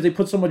 Yeah. Because they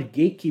put so much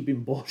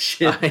gatekeeping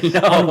bullshit. I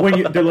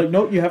know. They're like,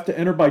 no, you have to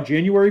enter by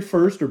January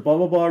 1st or blah,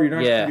 blah, blah. Or you're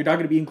not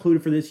going to be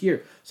included for this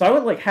year. So I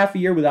went like half a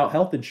year without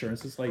health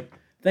insurance. It's like,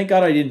 thank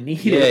God I didn't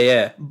need it.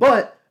 Yeah.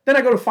 But then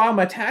I go to file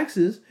my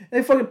taxes and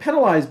they fucking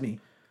penalize me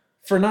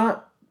for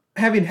not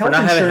having health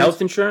insurance. Having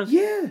health insurance?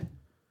 Yeah.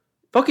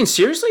 Fucking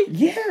seriously?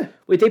 Yeah.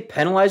 Wait, they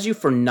penalize you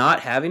for not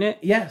having it?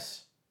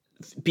 Yes.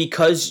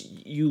 Because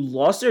you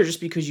lost it or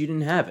just because you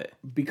didn't have it?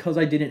 Because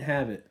I didn't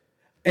have it.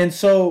 And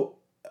so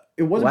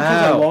it wasn't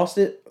because I lost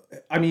it.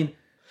 I mean...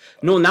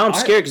 No, now I'm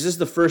scared because this is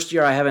the first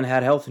year I haven't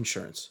had health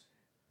insurance.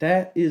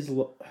 That is...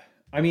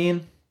 I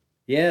mean,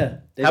 yeah.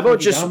 How about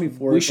just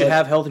we should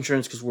have health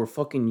insurance because we're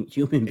fucking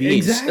human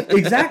beings?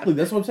 Exactly.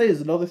 That's what I'm saying.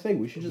 It's another thing.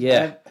 We should just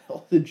have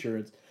health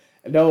insurance.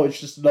 No, it's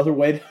just another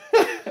way to...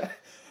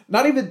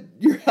 Not even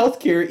your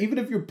health care, even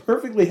if you're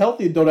perfectly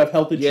healthy and don't have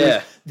health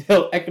insurance,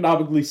 they'll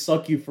economically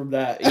suck you from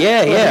that.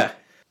 Yeah.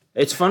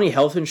 It's funny,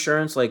 health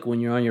insurance, like when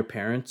you're on your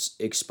parents,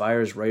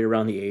 expires right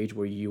around the age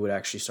where you would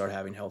actually start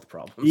having health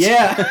problems.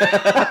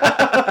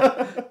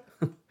 Yeah.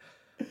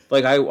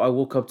 Like I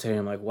woke up today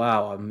and I'm like,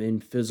 wow, I'm in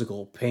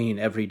physical pain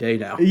every day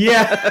now.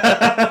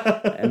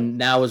 Yeah. And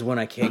now is when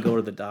I can't go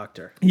to the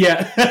doctor.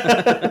 Yeah.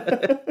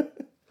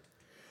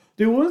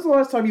 Dude, when was the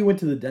last time you went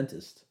to the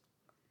dentist?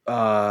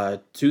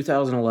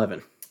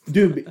 2011.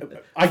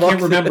 Dude, I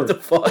can't remember. What the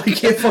fuck? I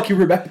can't fucking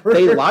remember.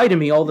 They lie to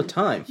me all the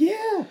time.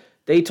 Yeah.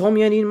 They told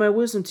me I needed my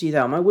wisdom teeth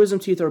out. My wisdom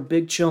teeth are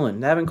big chillin'.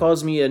 They haven't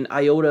caused me an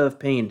iota of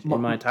pain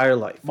in my entire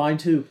life. Mine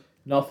too.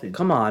 Nothing.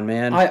 Come on,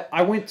 man.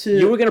 I went to...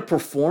 You were going to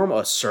perform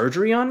a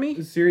surgery on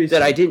me? Seriously.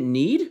 That I didn't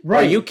need?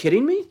 Right. Are you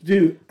kidding me?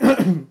 Dude,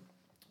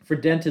 for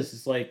dentists,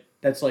 it's like...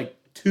 That's like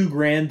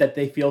 $2,000 that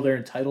they feel they're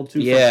entitled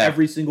to for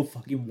every single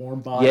fucking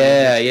warm body.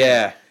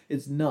 Yeah.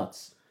 It's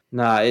nuts.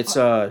 Nah, it's...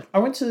 I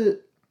went to...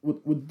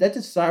 With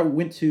dentists I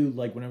went to,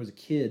 like, when I was a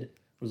kid,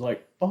 was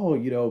like, oh,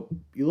 you know,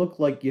 you look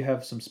like you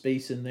have some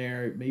space in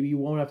there. Maybe you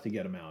won't have to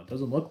get them out. It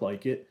doesn't look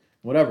like it.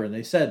 Whatever. And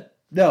they said,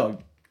 no,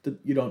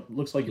 you don't.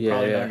 Looks like you're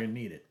probably not going to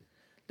need it.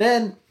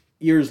 Then,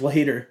 years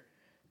later,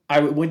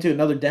 I went to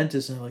another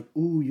dentist and they're like,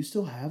 ooh, you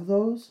still have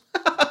those?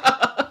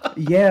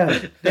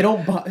 Yeah. They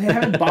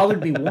haven't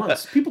bothered me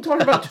once. People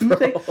talk about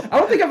toothache. I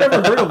don't think I've ever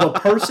heard of a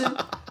person,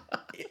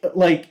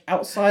 like,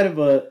 outside of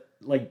a,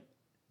 like,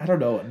 I don't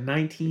know, a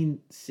 1960s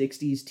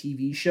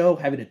TV show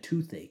having a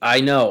toothache. I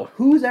know.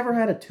 Who's ever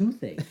had a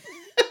toothache?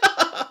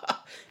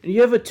 And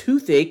you have a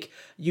toothache,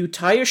 you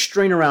tie a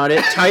string around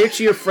it, tie it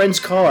to your friend's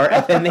car,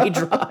 and then they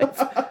drive.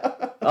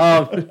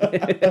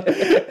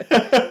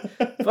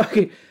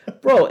 Fucking,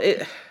 bro,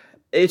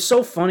 it's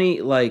so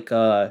funny. Like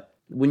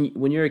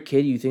when you're a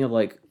kid, you think of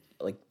like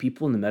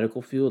people in the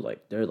medical field,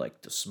 like they're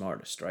like the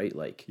smartest, right?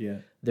 Like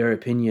their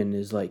opinion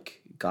is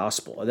like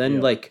gospel. And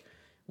then like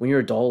when you're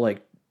adult,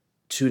 like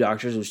two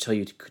doctors will tell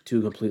you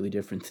two completely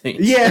different things.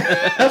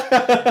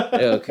 Yeah.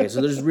 Okay,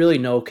 so there's really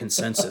no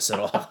consensus at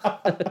all.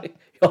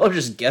 Y'all are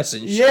just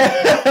guessing shit.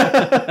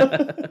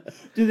 Yeah.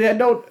 Dude, they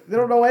don't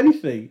know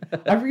anything.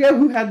 I forget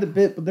who had the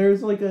bit, but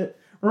there's like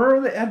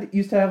remember they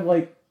used to have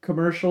like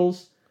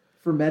commercials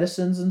for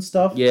medicines and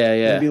stuff? Yeah.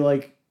 It'd be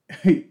like,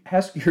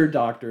 ask your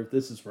doctor if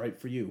this is right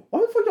for you.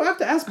 Why the fuck do I have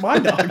to ask my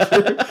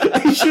doctor?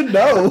 They should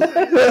know.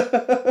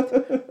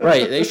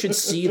 Right, they should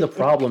see the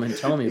problem and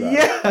tell me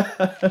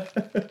about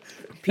it.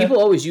 People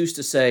always used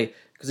to say,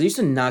 because I used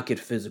to not get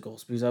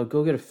physicals, because I would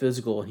go get a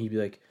physical and he'd be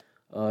like,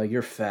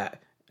 you're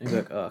fat. And I'd be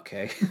like,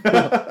 okay,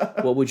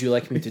 what would you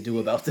like me to do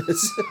about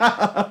this?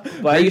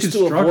 But I used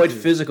to avoid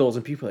physicals,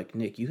 and people are like,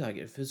 Nick, you gotta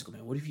get a physical,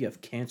 man. What if you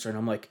have cancer? And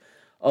I'm like,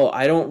 oh,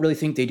 I don't really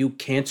think they do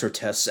cancer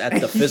tests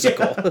at the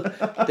physical.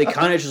 They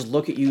kind of just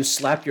look at you,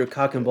 slap your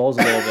cock and balls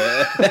a little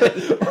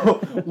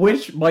bit.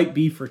 Which might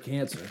be for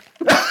cancer.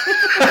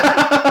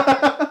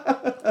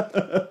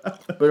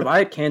 But if I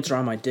had cancer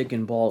on my dick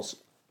and balls,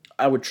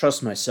 I would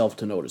trust myself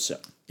to notice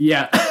it.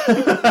 Yeah.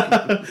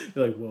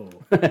 You're like, whoa.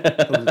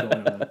 What's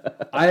going on?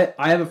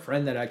 I have a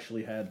friend that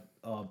actually had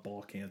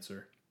ball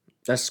cancer.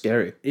 That's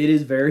scary. It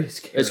is very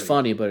scary. It's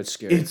funny, but it's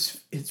scary.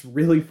 It's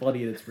really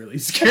funny and it's really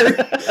scary.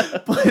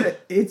 But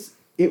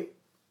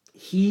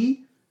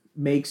he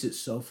makes it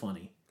so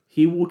funny.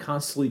 He will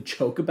constantly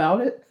joke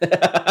about it.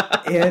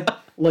 And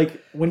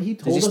like when he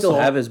told us, does he still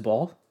have his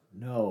ball?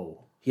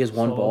 No. He has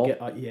one ball?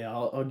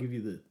 I'll give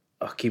you the...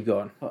 Oh, keep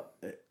going.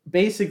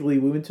 Basically,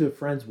 we went to a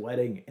friend's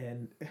wedding,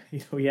 and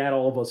he had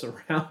all of us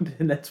around,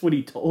 and that's what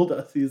he told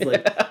us. He was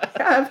like,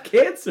 I have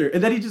cancer.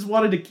 And then he just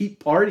wanted to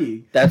keep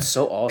partying. That's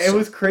so awesome. It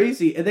was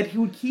crazy. And then he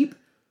would keep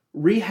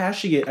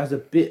rehashing it as a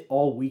bit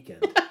all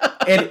weekend.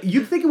 And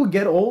you'd think it would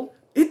get old.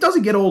 It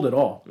doesn't get old at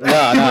all.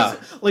 No.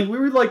 Like, we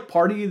were, like,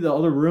 partying in the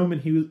other room,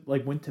 and he was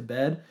like went to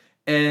bed.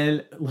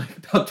 And, like,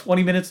 about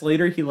 20 minutes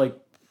later, he, like,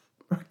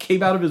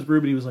 came out of his room,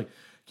 and he was like,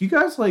 "Do you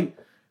guys, like,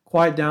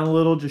 quiet down a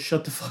little? Just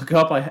shut the fuck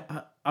up.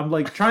 I'm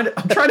trying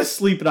to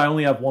sleep, and I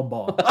only have one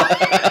ball."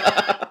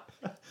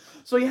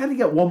 So he had to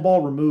get one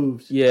ball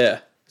removed. Yeah.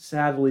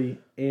 Sadly,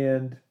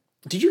 and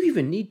did you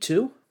even need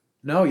to?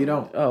 No, you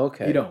don't. Oh,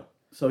 okay. You don't.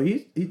 So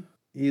he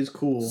is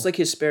cool. It's like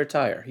his spare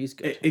tire. He's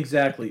good.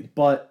 Exactly,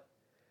 but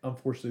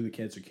unfortunately, the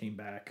cancer came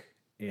back,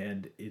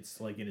 and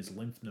it's like in his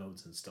lymph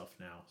nodes and stuff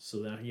now. So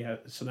now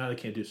they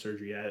can't do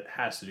surgery. It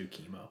has to do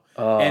chemo.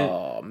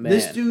 Oh, man.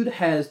 This dude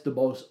has the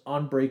most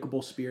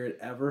unbreakable spirit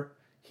ever.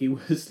 He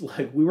was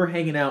like, we were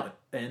hanging out,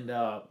 and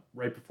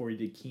right before he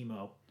did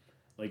chemo,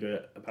 like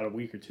about a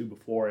week or two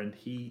before, and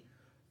he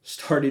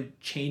started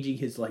changing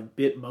his like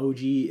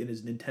Bitmoji and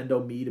his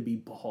Nintendo Mii to be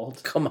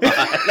bald. Come on.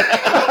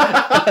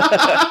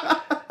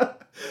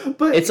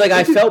 But it's like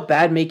I felt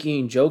bad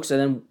making jokes, and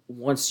then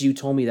once you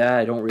told me that,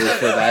 I don't really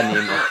feel bad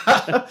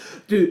anymore.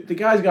 Dude, the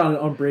guy's got an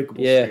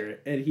unbreakable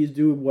spirit, and he's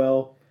doing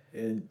well,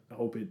 and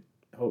all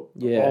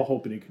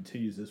hoping it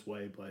continues this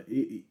way. But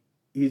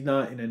he's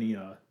not in any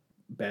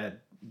bad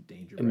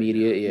danger.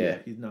 Immediate, right now. Yeah,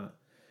 he's not.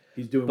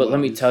 He's doing. But well. let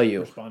me tell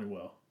you, responding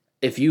well.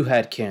 If you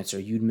had cancer,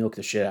 you'd milk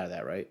the shit out of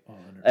that, right? Oh,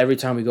 every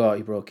time we go out,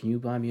 you bro, can you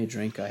buy me a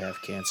drink? I have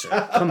cancer.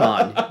 Come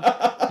on.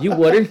 You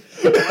wouldn't?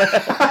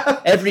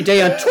 Every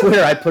day on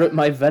Twitter, I put up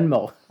my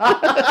Venmo.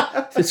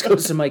 This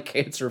goes to my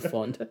cancer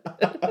fund.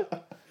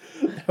 That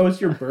was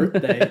your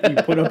birthday. You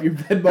put up your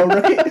Venmo,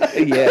 right?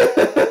 Yeah.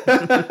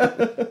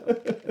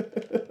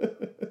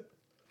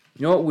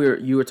 You know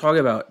what? You were talking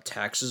about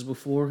taxes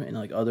before and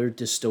like other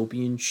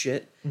dystopian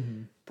shit.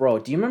 Mm-hmm. Bro,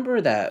 do you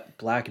remember that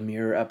Black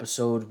Mirror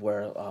episode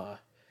where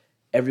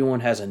everyone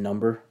has a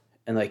number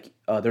and like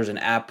there's an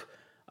app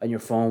on your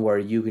phone where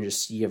you can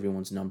just see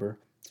everyone's number?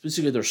 It's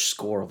basically their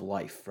score of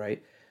life,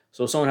 right?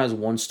 So if someone has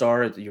 1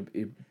 star, you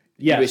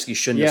basically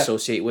shouldn't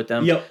associate with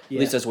them. Yep. At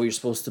least that's what you're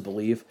supposed to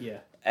believe. Yeah.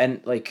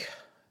 And like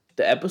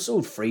the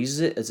episode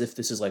phrases it as if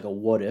this is like a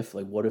what if,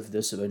 like what if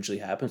this eventually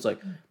happens?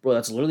 Like, bro,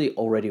 that's literally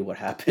already what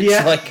happens.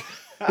 Yeah. Like,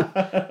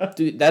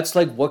 dude, that's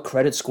like what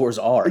credit scores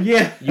are.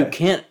 Yeah. You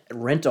can't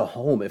rent a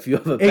home if you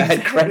have a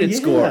bad credit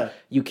score.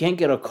 You can't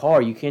get a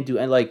car. You can't do,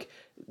 and like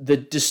the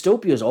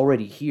dystopia is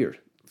already here.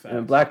 Facts.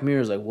 And Black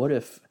Mirror is like, what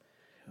if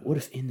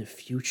in the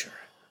future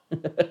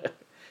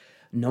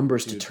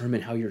numbers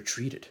determine how you're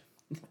treated?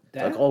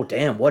 Like, oh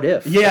damn, what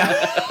if? Yeah.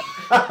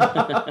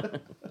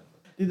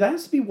 Dude, that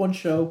has to be one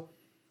show.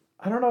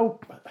 I don't know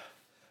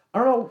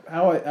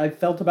how I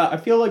felt about. I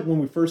feel like when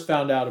we first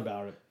found out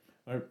about it,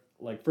 or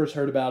like first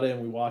heard about it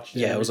and we watched it.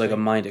 Yeah, it was like a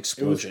mind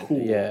explosion. It was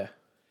cool. Yeah.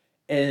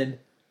 And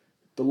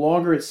the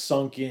longer it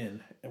sunk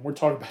in, and we're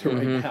talking about it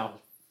right now,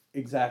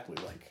 exactly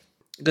like.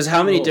 Because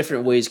how many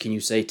different ways can you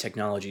say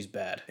technology's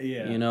bad?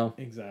 Yeah. You know?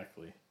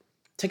 Exactly.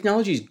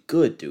 Technology's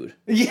good, dude.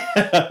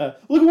 Yeah.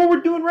 Look at what we're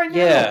doing right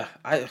now.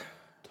 Yeah.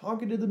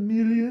 Talking to the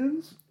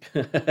millions.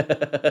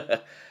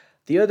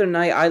 The other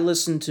night, I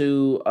listened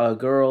to a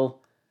girl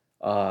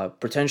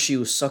pretend she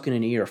was sucking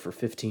an ear for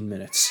 15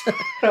 minutes.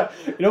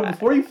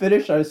 Before you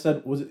finish, I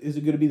said, is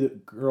it going to be the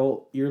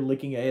girl ear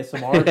licking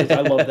ASMR? Because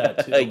I love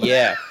that too.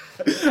 Yeah.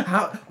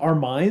 How our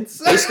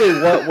minds? Basically,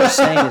 what we're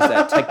saying is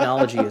that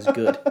technology is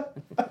good.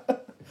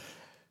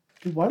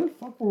 Dude, why the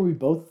fuck were we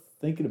both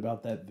thinking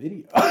about that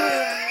video?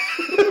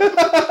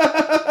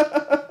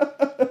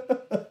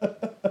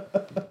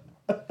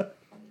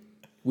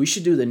 We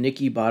should do the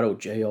Nikki Botto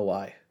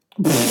JOI.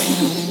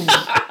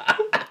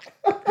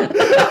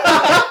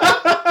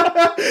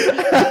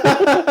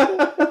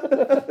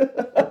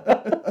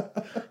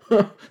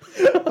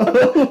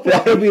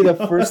 be the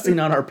first thing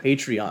on our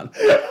Patreon.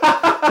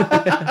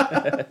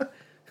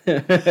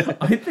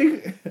 I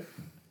think.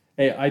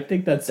 Hey, I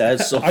think that's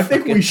so. I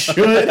think we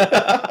should.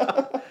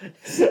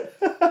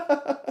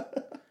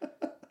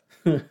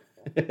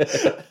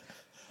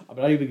 I'm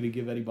not even going to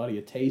give anybody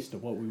a taste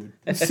of what we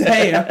would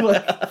say. I'm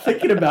like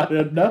thinking about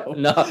it. No,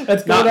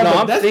 that's not. No,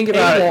 I'm thinking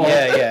about it.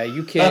 Yeah.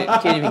 You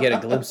can't even get a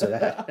glimpse of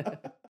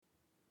that.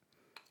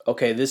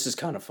 Okay, this is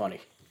kind of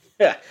funny.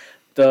 Yeah,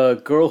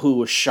 the girl who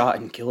was shot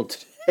and killed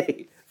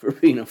today for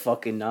being a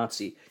fucking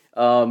Nazi.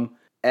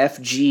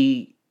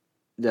 FG.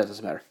 That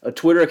doesn't matter. A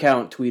Twitter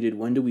account tweeted,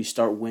 "When do we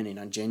start winning?"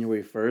 on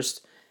January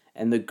 1st,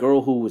 and the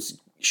girl who was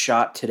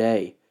shot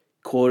today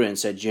quoted and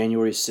said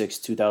January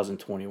 6th,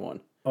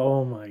 2021.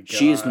 Oh my god.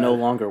 She is no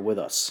longer with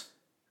us.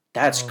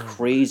 That's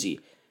crazy.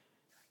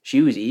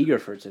 She was eager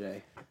for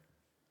today.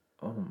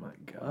 Oh my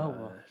god.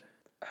 Well,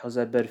 how's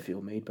that bed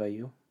feel? Made by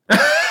you?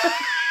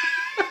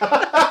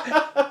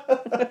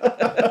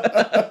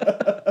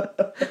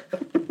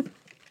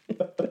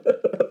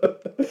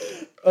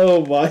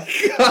 Oh my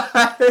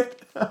god.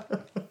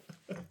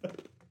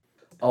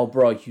 Oh,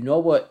 bro, you know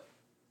what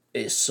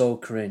is so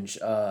cringe?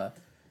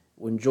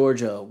 When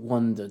Georgia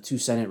won the 2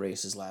 Senate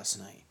races last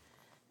night.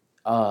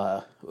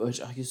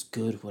 Which I guess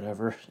good,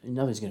 whatever.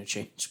 Nothing's gonna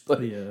change,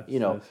 but yeah, you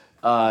know,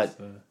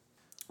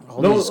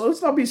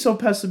 let's not be so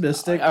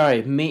pessimistic. All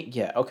right,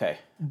 okay,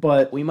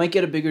 but we might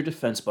get a bigger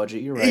defense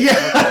budget. You're right.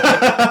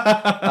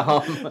 Yeah.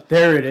 Okay.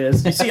 There it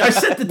is. You see, I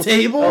set the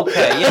table.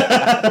 Okay,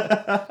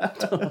 yeah.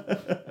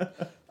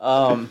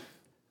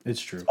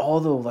 It's true. All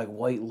the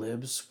white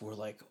libs were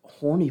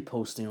horny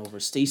posting over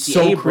Stacey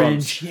so Abrams.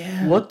 Cringe.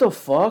 Yeah. What the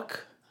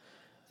fuck?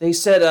 They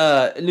said,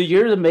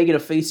 you're making a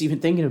face even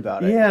thinking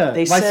about it. Yeah,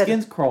 they my said,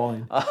 skin's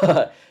crawling.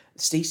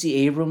 Stacey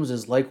Abrams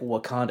is like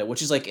Wakanda,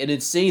 which is an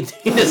insane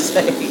thing to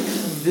say.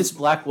 This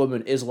black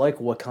woman is like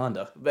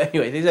Wakanda. But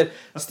anyway, they said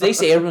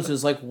Stacey Abrams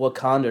is like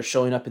Wakanda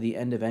showing up at the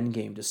end of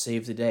Endgame to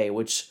save the day,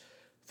 which,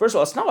 first of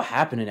all, it's not what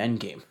happened in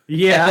Endgame.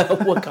 Yeah.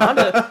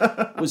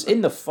 Wakanda was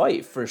in the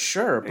fight for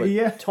sure, but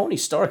yeah. Tony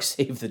Stark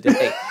saved the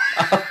day.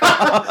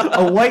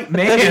 A white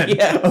man.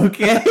 Yeah.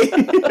 Okay.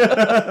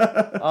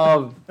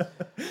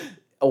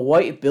 A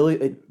white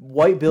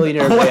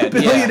billionaire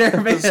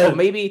man. So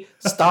maybe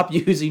stop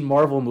using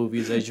Marvel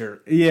movies as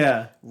your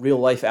real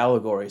life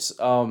allegories.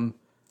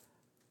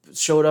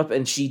 Showed up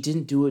and she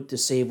didn't do it to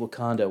save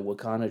Wakanda.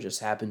 Wakanda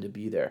just happened to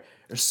be there.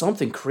 Or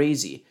something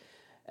crazy.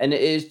 And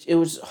it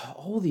was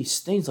all these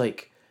things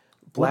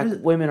black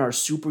women are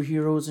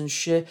superheroes and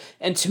shit.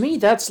 And to me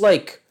that's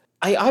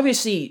I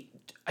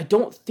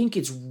don't think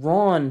it's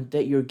wrong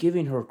that you're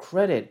giving her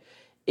credit.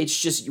 It's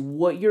just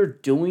what you're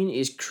doing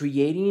is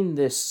creating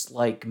this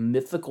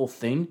mythical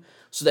thing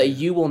so that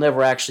you will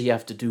never actually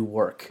have to do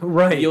work.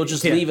 Right. You'll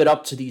just leave it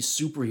up to these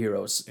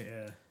superheroes.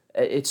 Yeah.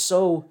 It's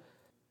so...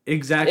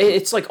 Exactly.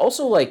 It's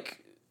also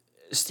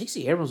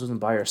Stacey Abrams wasn't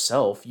by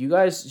herself. You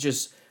guys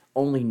just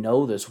only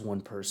know this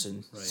one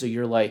person. Right. So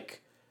you're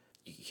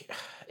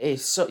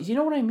it's so... You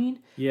know what I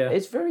mean? Yeah.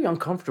 It's very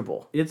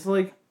uncomfortable. It's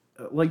like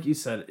you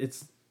said,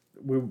 it's...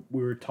 We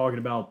were talking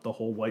about the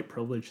whole white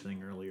privilege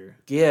thing earlier.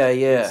 Yeah.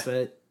 It's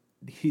that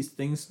these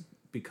things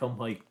become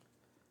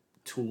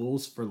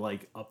tools for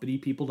uppity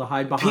people to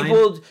hide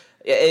behind.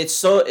 It's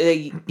so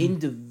they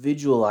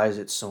individualize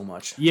it so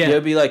much. Yeah,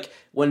 it'd be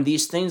when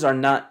these things are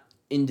not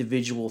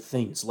individual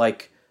things.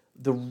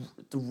 The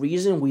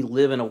reason we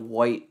live in a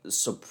white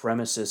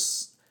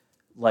supremacist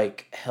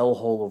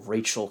hellhole of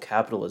racial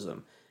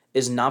capitalism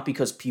is not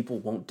because people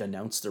won't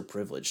denounce their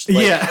privilege.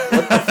 What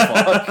the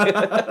fuck?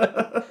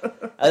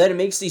 And then it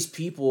makes these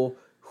people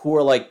who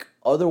are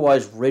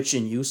otherwise rich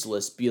and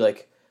useless be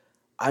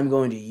I'm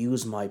going to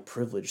use my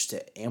privilege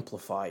to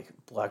amplify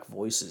black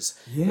voices.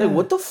 Yeah.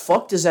 What the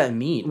fuck does that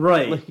mean?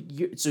 Right.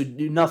 So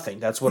do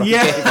nothing. That's what I'm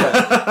saying.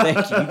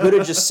 Thank you. You could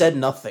have just said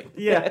nothing.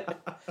 Yeah.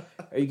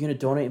 Are you going to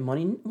donate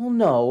money? Well,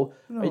 no.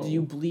 Do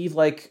you believe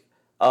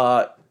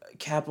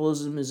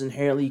capitalism is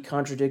inherently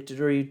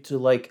contradictory to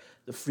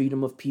the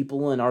freedom of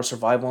people and our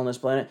survival on this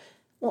planet?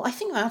 Well, I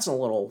think that's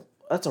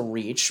a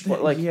reach,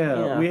 but we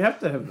have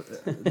to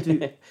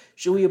have.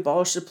 Should we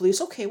abolish the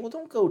police? Okay, well,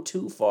 don't go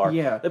too far.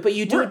 Yeah, but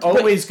you do. We're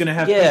always going to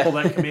have people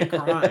that commit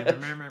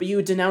crime. But you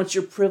would denounce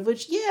your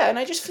privilege, and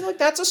I just feel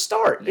that's a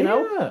start. You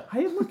know? Yeah,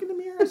 I look in the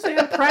mirror and say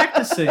I'm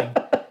practicing.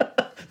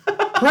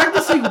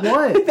 Practicing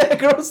what? That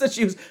girl said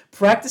she was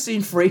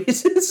practicing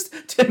phrases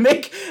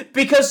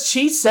because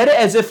she said it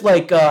as if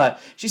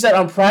she said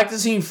I'm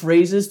practicing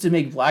phrases to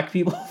make black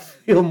people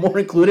feel more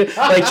included,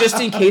 just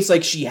in case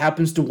she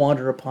happens to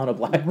wander upon a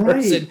black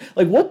person.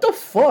 What the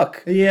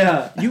fuck?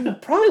 Yeah, you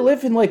probably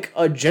live in a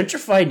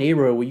gentrified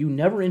neighborhood where you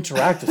never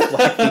interact with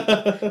black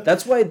people.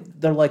 That's why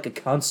they're a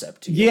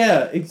concept to you.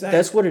 Yeah, exactly.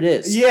 That's what it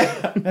is.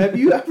 Yeah. Have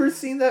you ever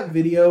seen that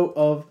video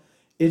of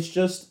it's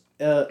just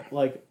a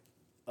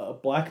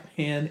black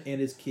man and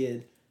his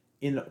kid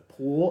in a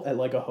pool at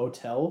a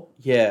hotel?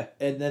 Yeah,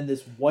 and then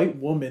this white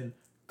woman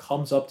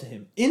comes up to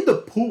him in the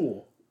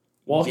pool.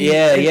 While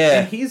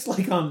and he's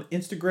on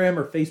Instagram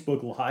or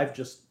Facebook Live,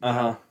 just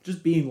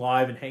being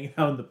live and hanging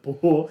out in the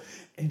pool,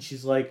 and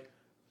she's like,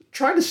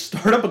 trying to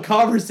start up a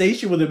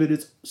conversation with him, and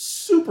it's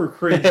super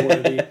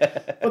cringeworthy.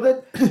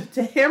 But then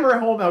to hammer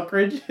home how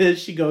cringe it is,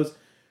 she goes,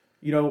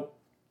 you know,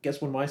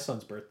 guess when my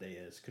son's birthday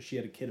is? Because she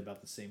had a kid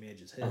about the same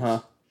age as his.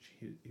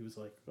 He was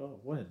like, oh,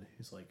 when?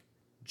 He's like,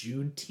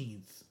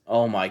 Juneteenth.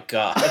 Oh my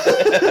God.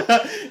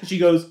 She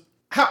goes,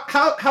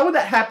 how would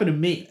that happen to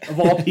me, of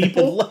all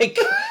people? Like,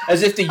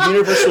 as if the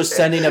universe was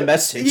sending a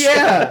message.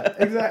 Yeah,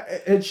 exactly.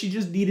 And she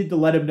just needed to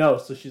let him know.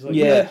 So she's like,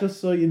 yeah,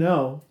 just so you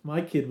know,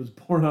 my kid was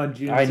born on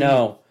Juneteenth. I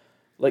know.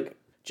 Like,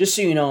 just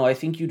so you know, I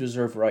think you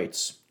deserve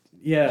rights.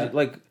 Yeah.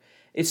 Like,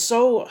 it's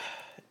so,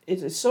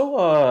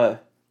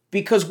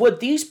 because what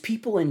these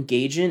people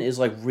engage in is,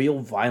 like, real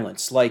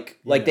violence. Like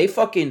they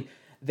fucking,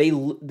 they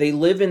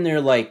live in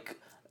their, like,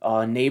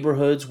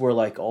 neighborhoods where,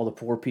 like, all the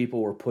poor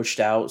people were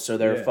pushed out so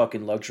their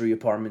fucking luxury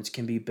apartments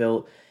can be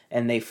built,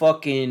 and they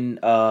fucking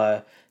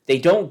they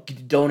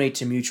don't donate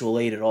to mutual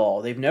aid at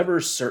all. They've never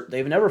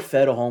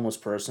fed a homeless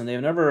person. They've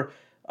never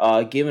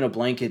given a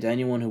blanket to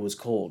anyone who was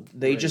cold.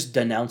 They just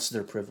denounce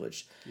their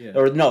privilege.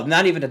 Or no,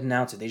 not even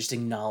denounce it. They just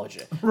acknowledge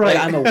it. Right.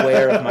 Like, I'm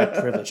aware of my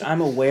privilege.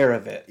 I'm aware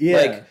of it. Yeah.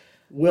 Like,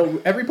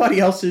 well, everybody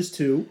else is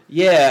too.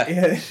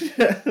 Yeah.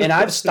 And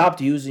I've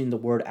stopped using the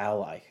word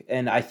ally.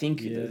 And I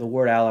think the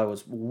word ally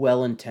was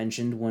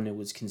well-intentioned when it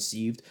was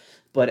conceived.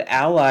 But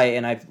ally,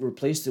 and I've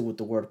replaced it with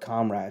the word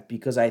comrade,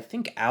 because I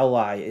think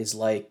ally is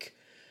like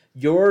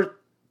you're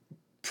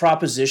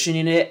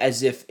propositioning it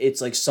as if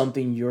it's like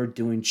something you're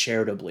doing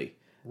charitably.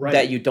 Right.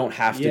 That you don't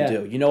have to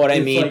do. You know what I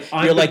mean?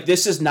 Like, you're like,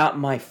 this is not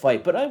my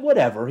fight. But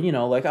whatever, you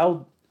know, like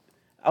I'll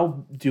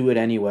do it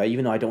anyway,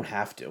 even though I don't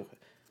have to.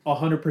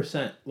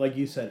 100%. Like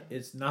you said,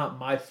 it's not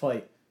my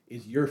fight.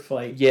 It's your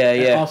fight. Yeah,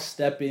 and I'll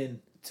step in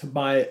to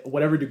my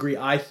whatever degree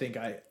I think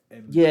I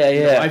am.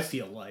 I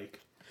feel like.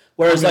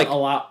 Whereas, like,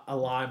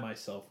 ally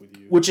myself with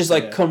you, which is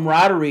like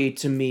camaraderie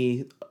to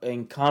me,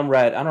 and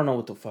comrade. I don't know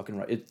what the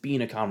fucking it's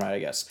being a comrade. I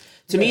guess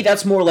to me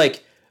that's more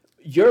like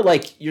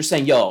you're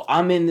saying, yo,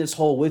 I'm in this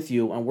hole with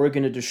you, and we're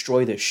gonna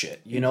destroy this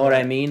shit. You know what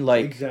I mean?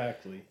 Like,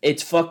 exactly.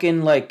 It's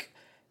fucking like.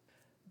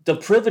 The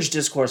privilege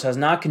discourse has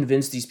not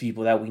convinced these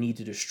people that we need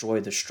to destroy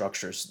the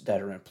structures that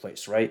are in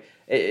place, right?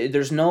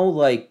 There's no,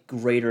 like,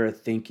 greater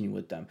thinking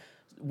with them.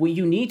 What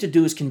you need to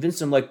do is convince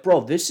them, like,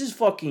 bro, this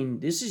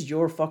is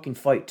your fucking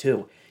fight,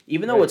 too.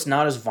 Even though it's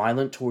not as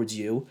violent towards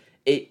you,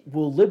 it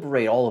will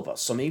liberate all of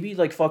us. So maybe,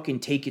 like, fucking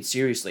take it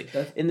seriously.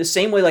 In the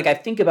same way, like, I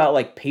think about,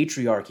 like,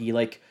 patriarchy.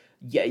 Like,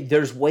 yeah,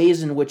 there's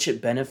ways in which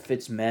it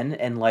benefits men,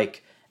 and,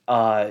 like,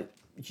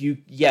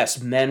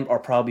 men are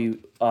probably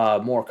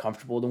more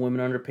comfortable than women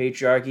under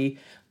patriarchy,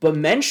 but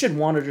men should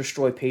want to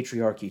destroy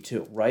patriarchy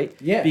too, right?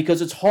 Yeah.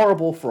 Because it's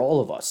horrible for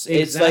all of us.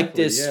 Exactly, it's like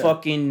this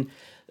fucking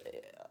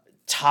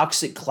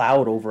toxic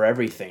cloud over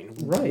everything.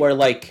 Right. Where,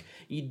 like,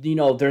 you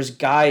know, there's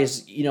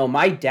guys, you know,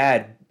 my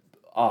dad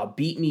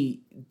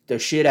beat the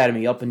shit out of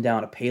me up and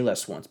down a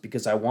Payless once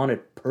because I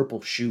wanted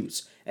purple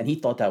shoes, and he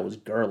thought that was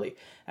girly.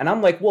 And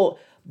I'm like, well,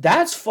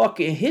 that's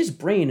fucking, his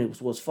brain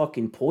was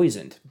fucking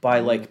poisoned by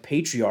like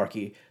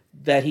patriarchy,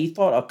 that he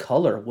thought a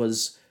color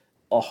was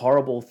a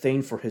horrible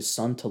thing for his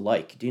son to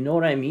like. Do you know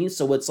what I mean?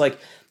 So it's like,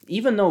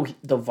 even though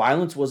the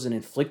violence wasn't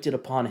inflicted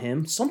upon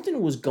him,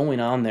 something was going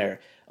on there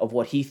of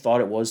what he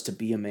thought it was to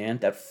be a man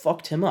that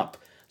fucked him up.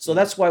 So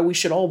that's why we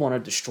should all want to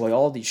destroy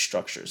all these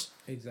structures.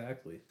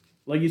 Exactly.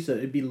 Like you said,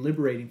 it'd be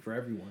liberating for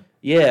everyone.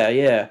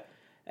 Yeah.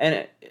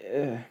 And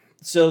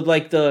so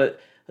like the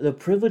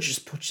privilege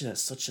just puts you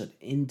as such an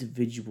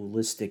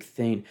individualistic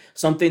thing,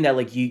 something that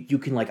like you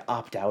can like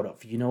opt out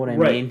of. You know what I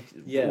mean?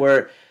 Yeah.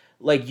 Where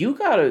like you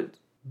gotta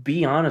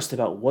be honest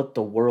about what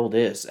the world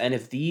is, and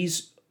if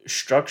these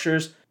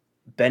structures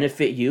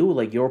benefit you,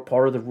 like you're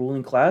part of the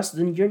ruling class,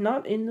 then you're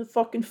not in the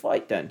fucking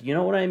fight. Then you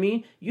know what I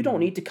mean? You don't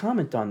need to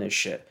comment on this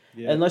shit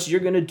unless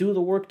you're gonna do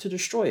the work to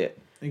destroy it.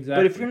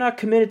 Exactly. But if you're not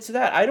committed to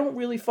that, I don't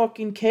really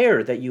fucking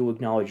care that you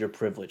acknowledge your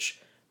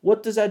privilege.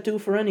 What does that do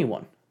for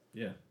anyone?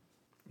 Yeah.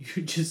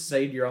 You're just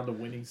saying you're on the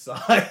winning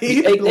side.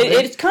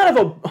 It's kind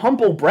of a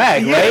humble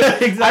brag, right? Yeah,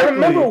 exactly. I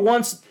remember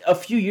once, a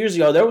few years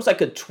ago, there was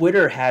like a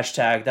Twitter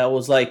hashtag that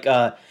was like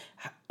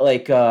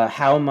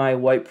how my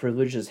white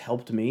privilege has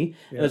helped me.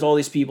 Yeah. There's all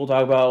these people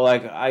talk about,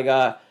 like, I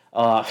got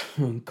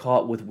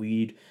caught with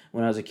weed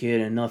when I was a kid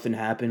and nothing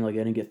happened, like I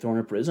didn't get thrown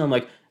in prison. I'm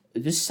like,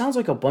 this sounds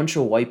like a bunch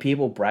of white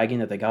people bragging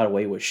that they got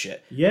away with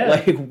shit. Yeah.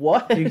 Like,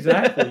 what?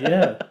 Exactly,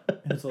 yeah.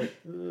 And it's like,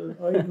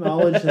 I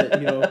acknowledge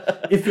that, you know,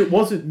 if it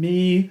wasn't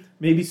me,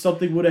 maybe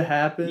something would have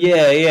happened.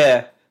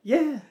 Yeah.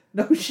 Yeah,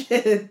 no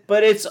shit.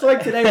 But it's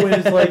like today when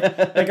it's like,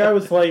 that guy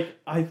was like,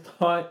 I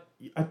thought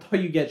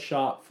you get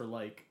shot for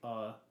like,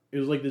 it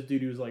was like this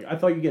dude who was like, I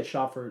thought you get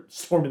shot for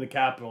storming the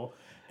Capitol.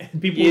 And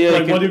people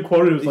like one dude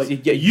quoted it was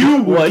like,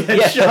 you would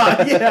get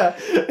shot. Yeah.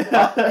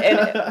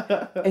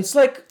 And it's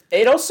like,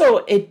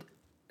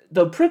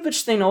 the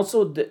privilege thing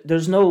also,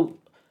 there's no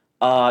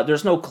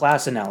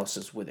class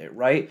analysis with it,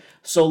 right?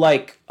 So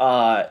like,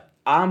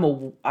 I'm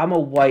a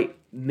white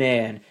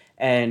man,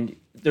 and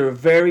there's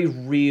very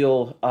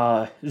real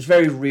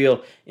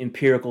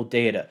empirical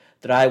data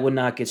that I would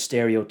not get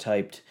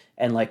stereotyped,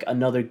 and like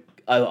another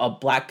a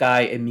black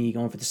guy and me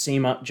going for the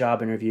same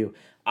job interview,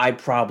 I'd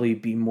probably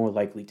be more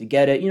likely to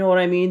get it. You know what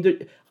I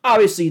mean?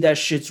 Obviously, that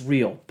shit's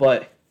real,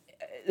 but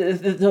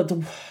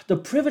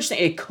the privilege thing,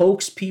 it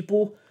coaxes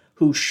people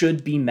who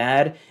should be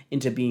mad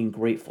into being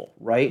grateful,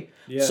 right?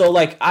 Yeah. So,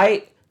 like,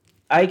 I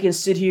can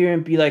sit here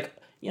and be like,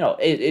 you know,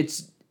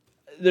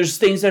 there's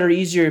things that are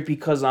easier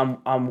because I'm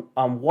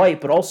white,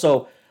 but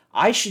also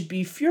I should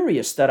be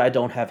furious that I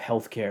don't have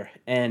healthcare,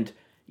 and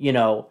you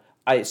know,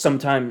 I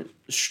sometimes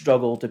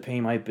struggle to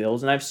pay my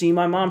bills, and I've seen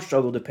my mom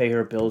struggle to pay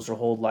her bills her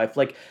whole life.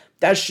 Like,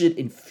 that should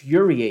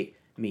infuriate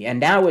me, and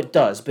now it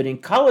does. But in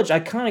college, I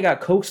kind of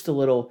got coaxed a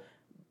little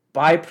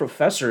by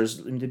professors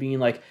into being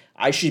like,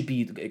 I should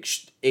be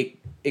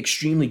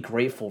extremely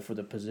grateful for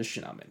the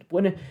position I'm in.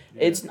 When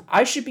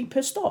I should be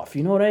pissed off.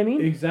 You know what I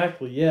mean?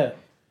 Exactly. Yeah.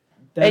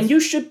 And you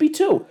should be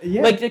too.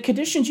 Yeah. Like the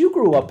conditions you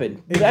grew up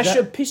in, that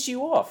should piss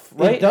you off,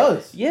 right? It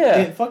does. Yeah.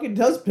 It fucking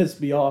does piss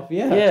me off.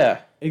 Yeah.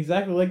 Yeah.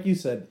 Exactly like you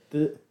said.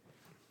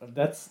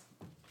 That's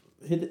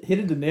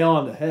hitting the nail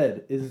on the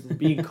head is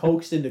being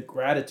coaxed into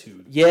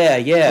gratitude. Yeah,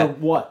 yeah. For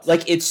what?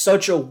 Like, it's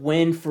such a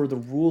win for the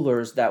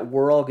rulers that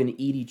we're all going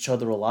to eat each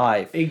other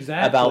alive.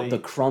 Exactly. About the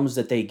crumbs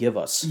that they give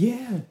us.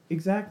 Yeah,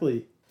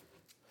 exactly.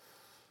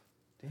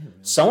 Damn,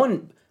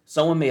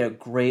 someone made a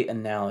great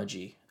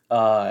analogy.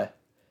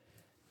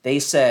 They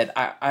said,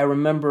 I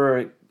remember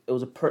it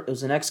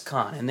was an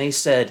ex-con, and they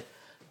said,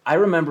 I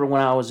remember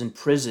when I was in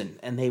prison,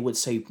 and they would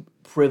say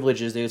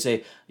privileges. They would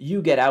say,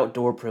 you get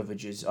outdoor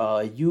privileges.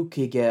 You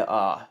could get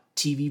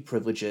TV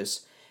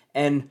privileges.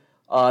 And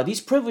these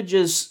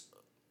privileges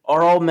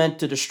are all meant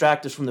to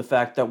distract us from the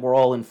fact that we're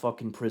all in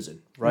fucking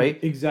prison, right?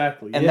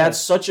 Exactly. And that's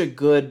such a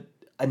good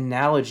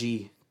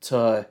analogy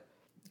to...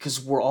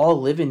 Because we're all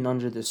living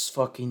under this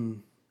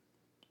fucking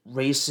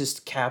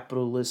racist,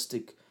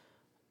 capitalistic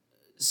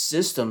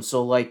system.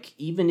 So, like,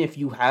 even if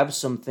you have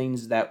some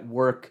things that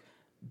work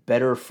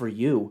better for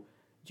you,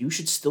 you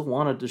should still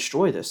want to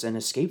destroy this and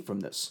escape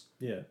from this.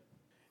 Yeah,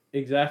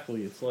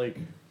 exactly. It's like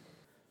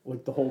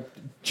the whole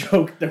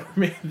joke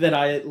that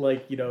I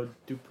like, you know,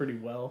 do pretty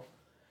well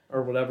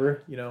or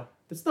whatever. You know,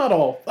 it's not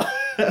all.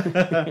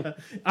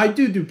 I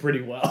do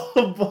pretty well.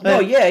 But oh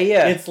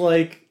yeah. It's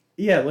like,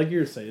 yeah, like you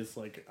were saying, it's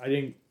like I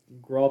didn't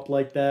grow up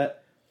like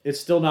that. It's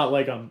still not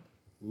like I'm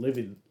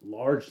living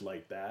large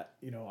like that.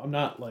 You know, I'm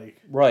not like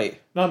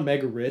not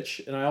mega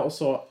rich, and I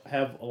also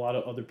have a lot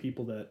of other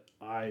people that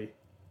I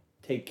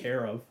take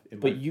care of.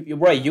 But you're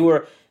right. You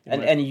were,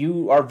 and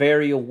you are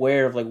very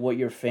aware of like what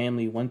your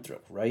family went through,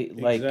 right?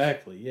 Like,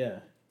 exactly. Yeah,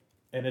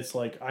 and it's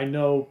like I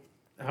know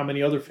how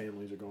many other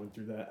families are going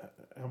through that.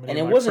 How many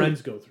of my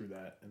friends go through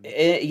that?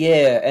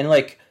 And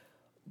like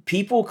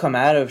people come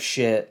out of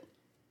shit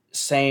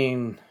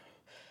saying,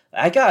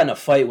 I got in a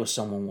fight with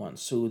someone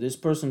once who this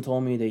person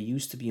told me they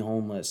used to be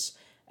homeless,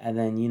 and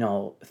then, you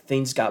know,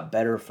 things got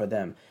better for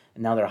them,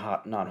 and now they're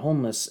not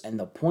homeless. And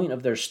the point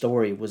of their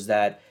story was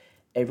that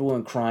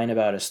everyone crying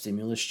about a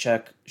stimulus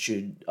check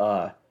should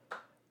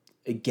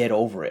get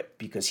over it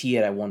because he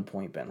had at one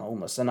point been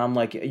homeless. And I'm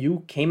like,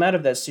 you came out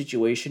of that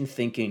situation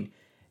thinking,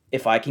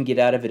 if I can get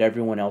out of it,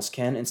 everyone else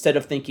can, instead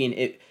of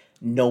thinking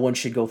no one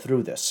should go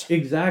through this.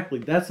 Exactly.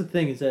 That's the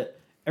thing, is that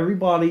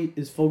everybody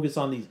is focused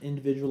on these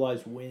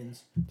individualized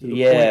wins to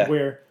the point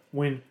where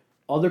when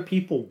other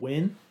people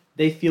win,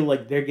 they feel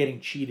like they're getting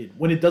cheated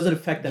when it doesn't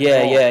affect them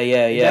at all.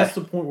 Yeah. That's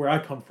the point where I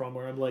come from,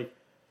 where I'm like,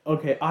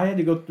 okay, I had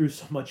to go through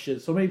so much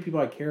shit. So many people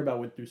I care about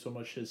went through so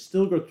much shit,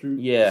 still go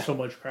through so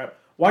much crap.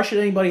 Why should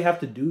anybody have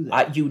to do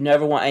that? You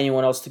never want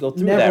anyone else to go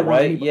through that,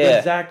 right? Yeah,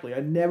 exactly.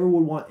 I never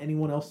would want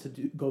anyone else to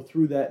go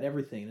through that and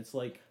everything. It's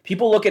like...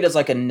 People look at it as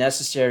like a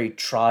necessary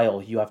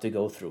trial you have to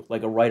go through,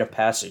 like a rite of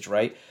passage,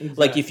 right?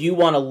 Exactly. Like if you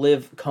want to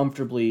live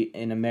comfortably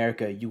in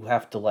America, you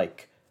have to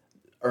like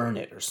earn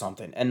it or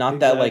something. And not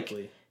that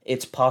like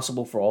it's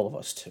possible for all of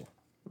us to.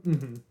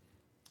 Mm-hmm.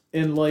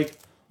 And like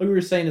we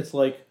were saying, it's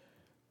like,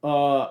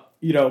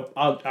 you know,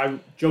 I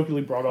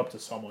jokingly brought up to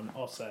someone,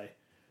 I'll say,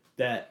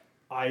 that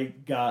I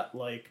got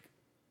like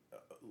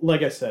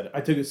I said, I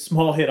took a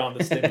small hit on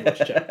the stimulus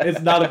check. It's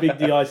not a big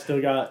deal. I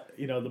still got,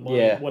 you know, the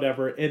money,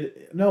 whatever. And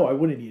no, I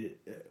wouldn't need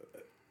it.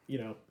 You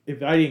know,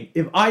 if I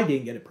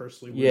didn't get it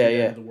personally, it wouldn't be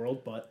the end of the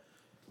world. But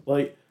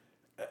like,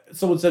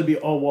 someone said to me,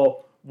 "Oh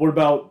well, what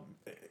about?"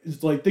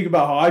 It's like, think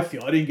about how I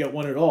feel. I didn't get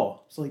one at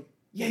all. It's like,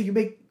 yeah, you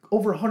make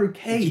over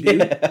 $100K,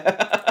 dude.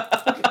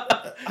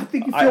 I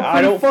think you feel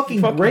pretty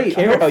fucking great.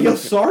 I don't feel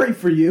sorry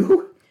for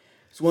you.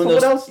 It's one of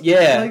those, else,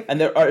 like,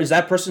 and is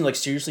that person like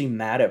seriously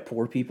mad at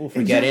poor people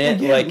for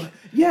getting it?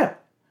 Yeah,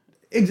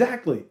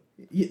 exactly.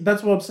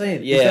 That's what I'm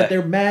saying. Yeah, is that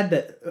they're mad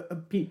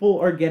that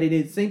people are getting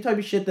it. Same type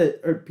of shit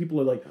that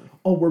people are like,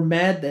 oh, we're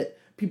mad that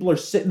people are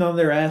sitting on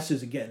their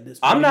asses again.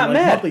 I'm not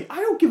mad. Monthly. I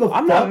don't give a fuck.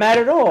 I'm not mad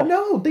at all.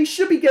 No, they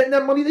should be getting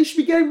that money. They should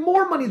be getting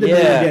more money than they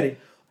were getting.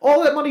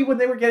 All that money when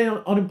they were getting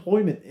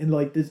unemployment, and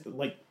like this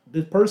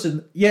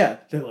person, they're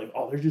like,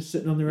 oh, they're just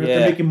sitting on their ass.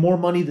 They're making more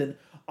money than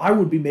I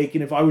would be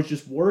making if I was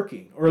just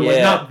working, or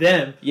like not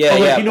them. Yeah, like,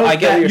 yeah. You know, I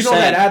get what you're saying.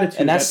 That attitude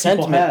and that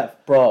sentiment,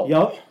 have. bro.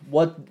 Yup.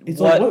 What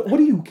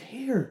do you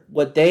care?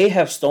 What they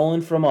have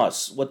stolen from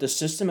us, what the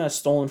system has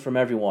stolen from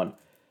everyone.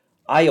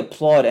 I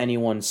applaud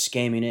anyone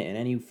scamming it in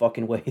any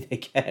fucking way they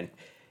can.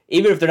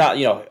 Even if they're not,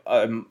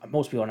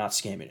 most people are not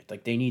scamming it.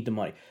 Like, they need the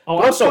money. Oh,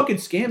 I fucking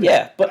scam it.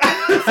 Yeah, but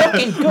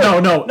fucking good. No,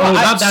 not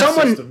that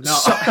system.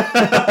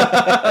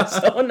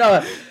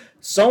 No.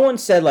 Someone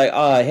said, like,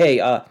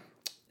 hey,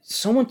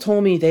 someone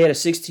told me they had a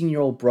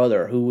 16-year-old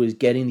brother who was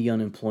getting the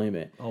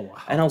unemployment. Oh, wow.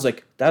 And I was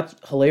like, that's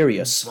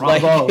hilarious.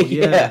 Bravo, like,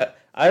 yeah.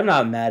 I'm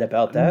not mad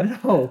about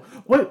that. No.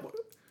 What?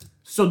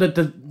 So that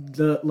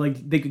the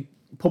like, they could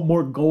put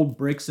more gold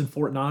bricks in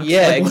Fort Knox?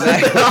 Yeah,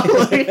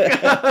 exactly.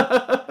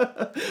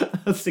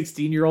 A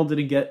 16-year-old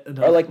didn't get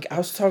enough. Or like, I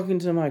was talking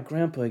to my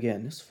grandpa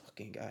again. This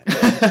fucking guy.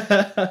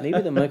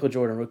 Maybe the Michael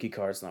Jordan rookie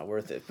card's not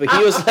worth it. But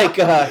he was like...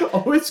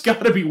 it's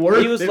got to be worth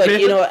it. He was like,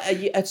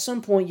 man. At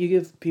some point you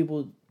give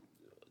people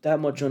that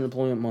much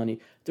unemployment money,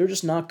 they're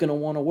just not going to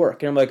want to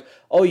work. And I'm like,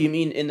 oh, you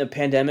mean in the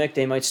pandemic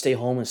they might stay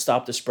home and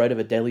stop the spread of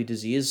a deadly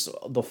disease?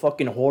 The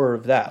fucking horror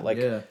of that. Like,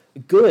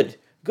 good.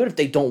 Good if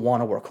they don't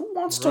want to work. Who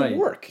wants to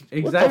work?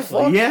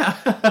 Exactly. Yeah.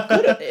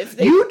 Good if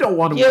they, you don't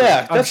want to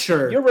work. I'm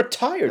sure. You're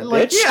retired,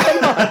 bitch. Yeah.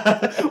 Come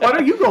on. Why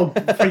don't you go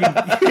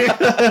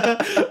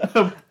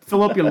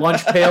fill up your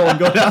lunch pail and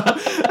go down?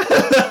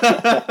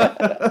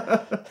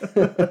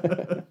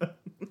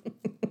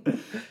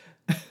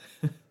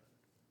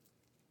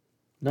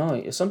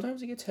 No,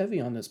 sometimes it gets heavy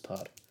on this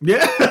pod.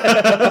 Yeah.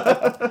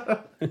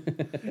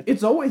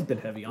 It's always been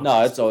heavy on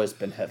No, it's always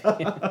been heavy.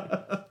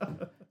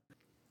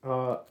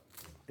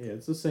 Yeah,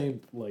 it's the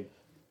same, like,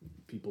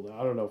 people that,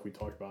 I don't know if we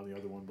talked about in the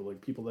other one, but, like,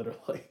 people that are,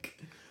 like,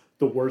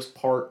 the worst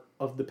part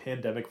of the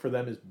pandemic for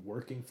them is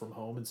working from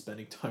home and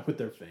spending time with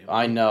their family.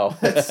 I know.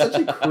 That's such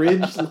a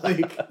cringe,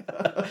 like,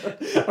 I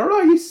don't know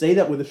how you say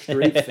that with a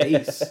straight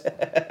face.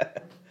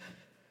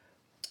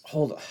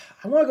 Hold on.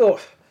 I want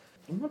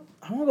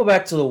to go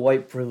back to the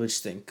white privilege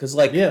thing, because,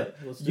 like,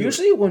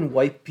 usually when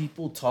white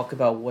people talk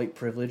about white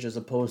privilege as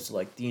opposed to,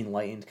 like, the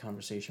enlightened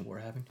conversation we're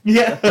having,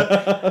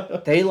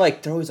 they're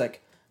always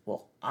like,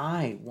 well,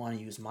 I want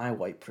to use my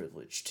white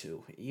privilege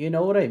too. You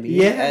know what I mean?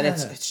 Yeah. And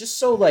it's just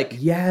so, like...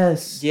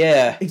 Yes.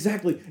 Yeah.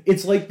 Exactly.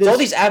 It's like this... It's all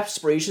these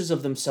aspirations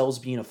of themselves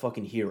being a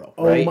fucking hero,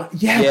 right? Oh my...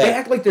 Yeah, they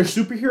act like they're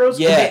superheroes.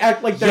 Yeah. And they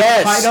act like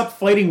they're tied up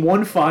fighting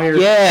one fire.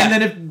 Yeah. And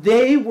then if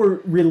they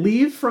were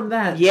relieved from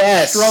that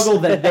struggle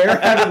that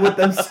they're having with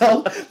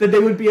themselves, then they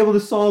would be able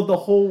to solve the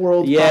whole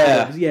world's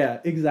problems.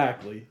 Yeah,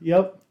 exactly.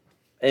 Yep.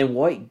 And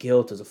white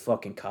guilt is a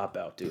fucking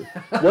cop-out, dude.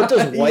 What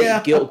does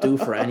white guilt do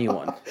for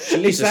anyone?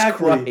 Jesus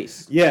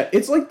Christ. Yeah,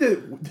 it's like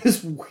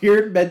this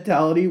weird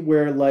mentality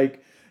where,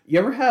 like, you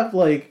ever have,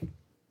 like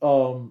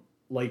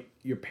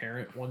your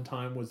parent one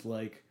time was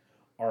like,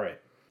 all right,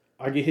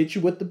 I can hit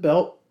you with the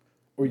belt,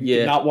 or you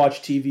can not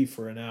watch TV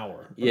for an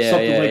hour. Or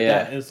something like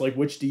that. And it's like,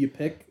 which do you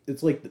pick?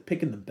 It's like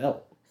picking the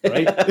belt.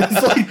 Right?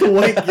 It's like the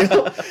white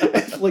guilt.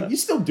 It's like, you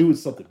still doing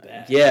something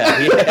bad. Yeah.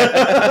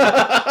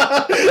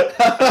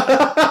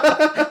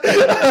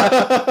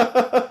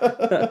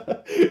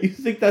 You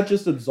think that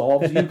just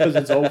absolves you because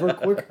it's over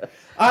quick?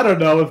 I don't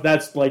know if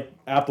that's like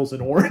apples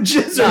and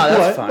oranges or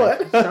that's what.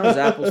 Fine. It sounds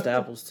apples to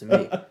apples to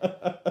me.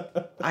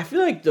 I feel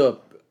like the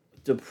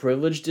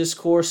privilege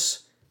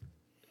discourse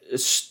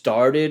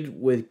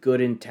started with good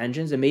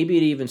intentions, and maybe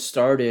it even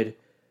started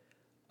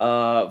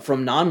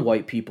from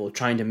non-white people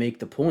trying to make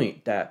the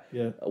point that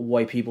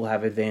white people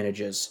have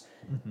advantages.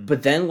 Mm-hmm.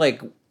 But then,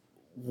 like,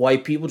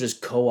 white people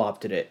just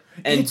co-opted it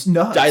and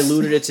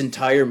diluted its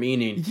entire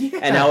meaning. Yeah.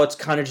 And now it's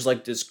kind of just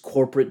like this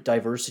corporate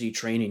diversity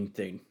training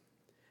thing.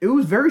 It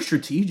was very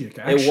strategic,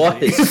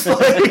 actually. It was.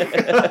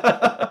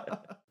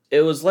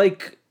 It was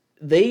like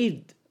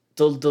the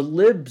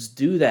libs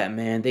do that,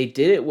 man. They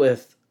did it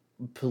with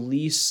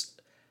police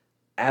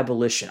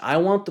abolition. I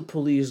want the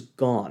police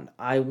gone.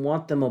 I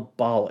want them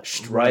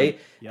abolished, right?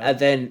 Yep. And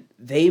then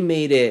they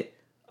made it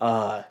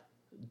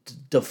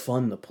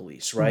defund the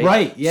police, right?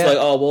 Right, yeah. It's like,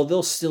 oh, well,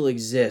 they'll still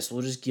exist.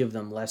 We'll just give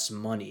them less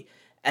money.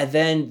 And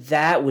then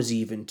that was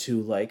even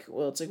too, like,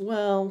 well, it's like,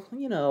 well,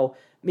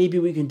 maybe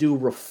we can do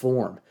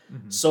reform.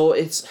 Mm-hmm.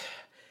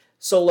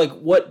 So like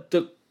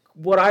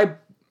what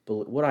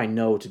I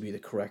know to be the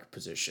correct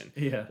position.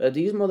 Yeah.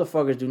 These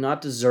motherfuckers do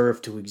not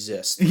deserve to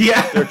exist.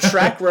 Yeah. Their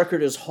track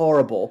record is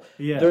horrible.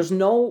 Yeah. There's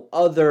no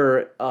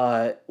other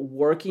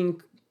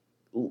working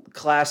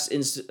class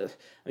the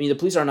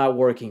police are not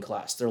working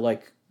class. They're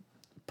like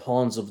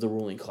pawns of the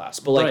ruling class.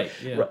 But like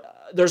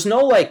there's no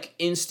like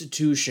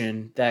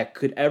institution that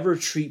could ever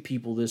treat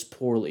people this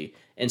poorly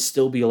and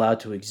still be allowed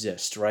to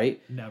exist,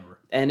 right? Never.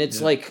 And it's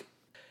like,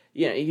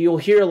 you'll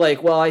hear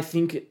like, well, I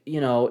think,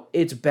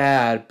 it's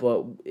bad,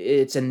 but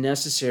it's a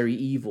necessary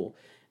evil.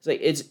 It's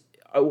like,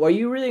 are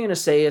you really going to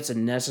say it's a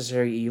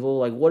necessary evil?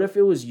 Like, what if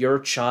it was your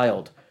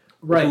child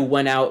who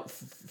went out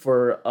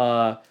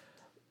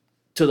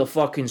to the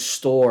fucking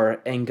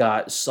store and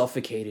got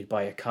suffocated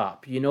by a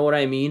cop? You know what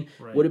I mean?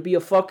 Right. Would it be a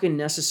fucking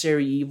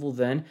necessary evil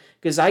then?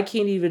 Because I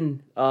can't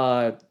even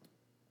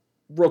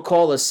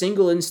recall a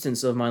single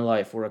instance of my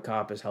life where a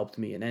cop has helped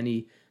me in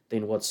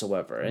anything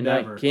whatsoever. And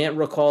Never. I can't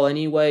recall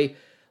any way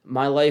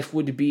my life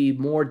would be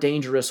more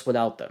dangerous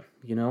without them,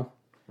 you know?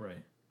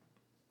 Right.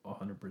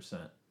 100%.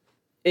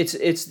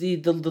 It's the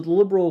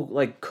liberal,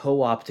 like,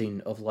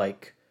 co-opting of,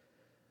 like,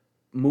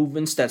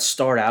 movements that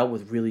start out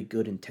with really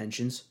good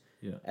intentions.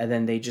 Yeah. And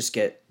then they just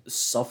get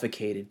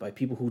suffocated by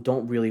people who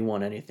don't really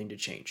want anything to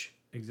change.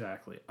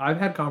 Exactly. I've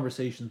had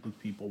conversations with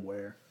people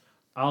where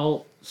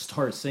I'll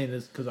start saying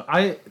this because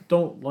I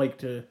don't like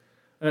to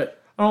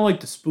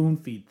spoon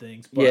feed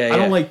things, but I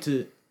don't like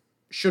to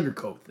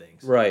sugarcoat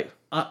things. Right.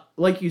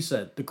 Like you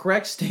said, the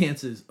correct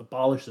stance is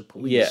abolish the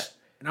police. Yeah.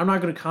 And I'm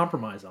not going to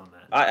compromise on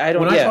that. I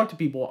don't. When I talk to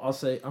people, I'll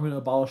say I'm going to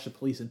abolish the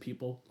police, and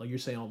people, like you're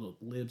saying, all the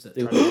libs that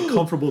try to get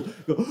comfortable.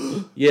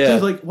 Yeah.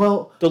 Like,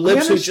 well, the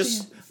libs who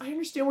just. I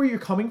understand where you're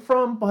coming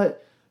from,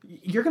 but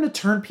you're going to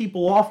turn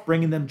people off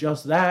bringing them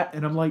just that.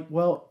 And I'm like,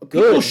 well,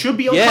 people should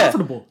be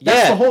uncomfortable.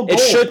 That's the whole goal. It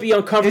should be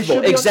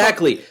uncomfortable.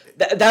 Exactly.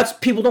 That's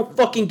people don't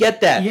fucking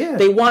get that. Yeah.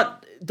 They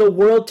want the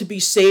world to be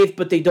saved,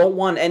 but they don't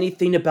want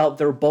anything about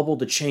their bubble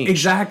to change.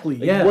 Exactly.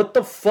 Like, yeah. What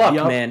the fuck,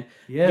 man?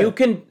 Yeah. You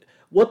can.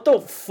 What the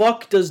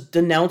fuck does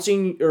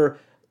denouncing or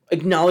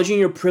acknowledging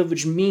your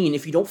privilege mean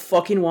if you don't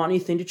fucking want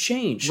anything to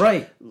change?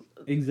 Right.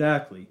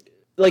 Exactly.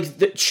 Like,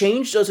 the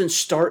change doesn't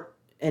start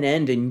and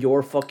end in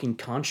your fucking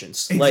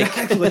conscience.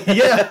 Exactly.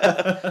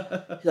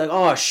 Yeah. You're like,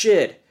 oh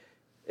shit,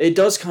 it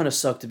does kind of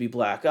suck to be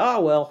black. Ah,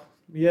 well.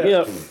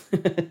 Yeah.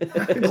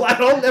 I'm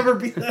glad I'll never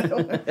be that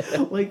way.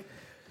 Like,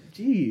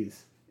 jeez.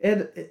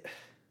 And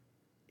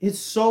it's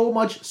so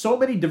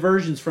many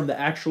diversions from the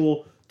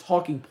actual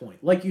talking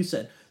point. Like you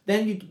said,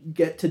 then you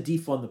get to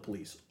defund the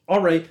police.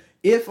 All right.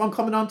 If I'm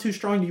coming on too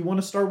strong, do you want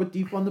to start with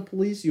defund the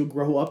police? You'll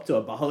grow up to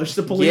abolish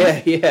the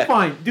police. Yeah.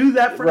 Fine, do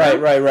that for now.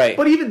 Right.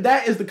 But even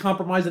that is the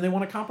compromise, and they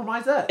want to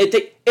compromise that.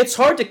 It's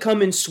hard to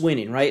come in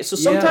swinging, right? So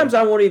sometimes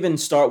I won't even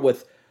start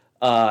with.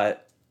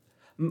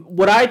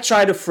 What I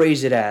try to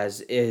phrase it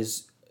as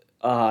is,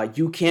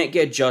 you can't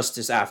get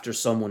justice after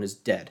someone is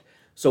dead.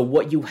 So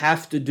what you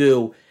have to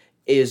do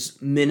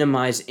is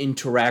minimize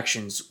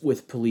interactions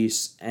with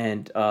police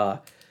and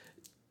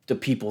the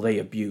people they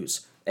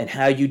abuse. And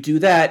how you do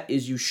that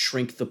is you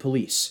shrink the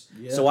police.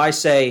 Yeah. So I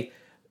say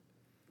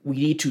we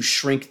need to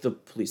shrink the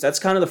police. That's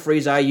kind of the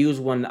phrase I use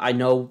when I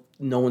know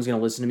no one's going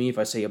to listen to me if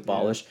I say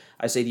abolish. Yeah.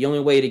 I say the only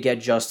way to get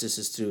justice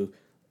is to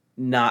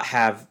not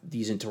have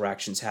these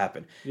interactions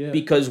happen. Yeah.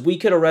 Because we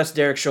could arrest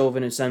Derek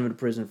Chauvin and send him to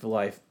prison for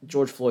life.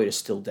 George Floyd is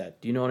still dead.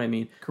 Do you know what I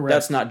mean? Correct.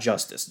 That's not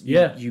justice.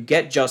 Yeah. You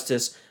get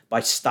justice by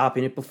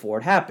stopping it before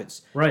it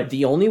happens. Right.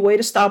 The only way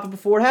to stop it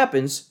before it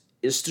happens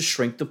is to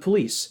shrink the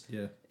police.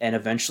 Yeah. And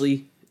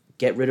eventually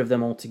get rid of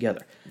them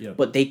altogether. Yep.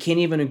 But they can't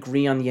even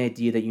agree on the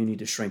idea that you need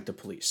to shrink the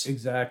police.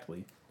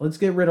 Exactly. Let's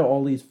get rid of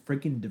all these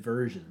freaking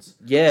diversions.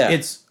 Yeah.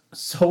 It's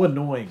so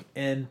annoying.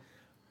 And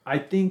I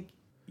think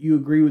you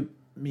agree with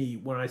me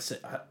when I say,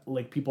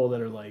 like, people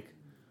that are like,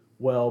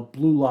 well,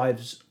 blue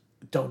lives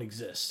don't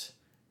exist.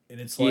 And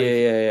it's like,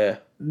 yeah.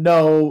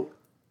 No,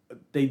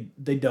 they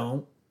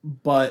don't.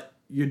 But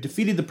you're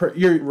defeating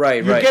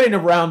you're getting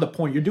around the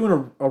point. You're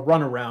doing a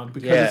runaround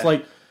because it's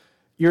like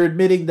you're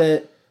admitting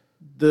that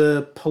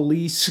the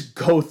police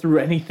go through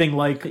anything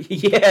like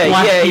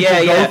black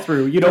people go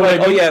through. You know what I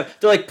mean? Oh yeah,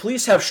 they're like,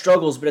 police have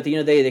struggles, but at the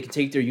end of the day, they can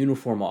take their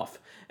uniform off.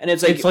 And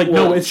it's like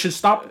no, it should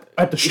stop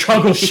at the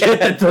struggle shit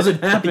that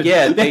doesn't happen.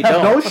 Yeah, they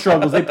have no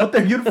struggles. They put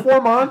their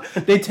uniform on,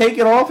 they take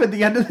it off at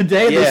the end of the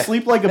day, and they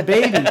sleep like a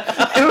baby. They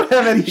don't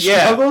have any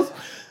struggles.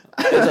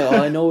 It's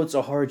like, I know it's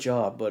a hard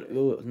job, but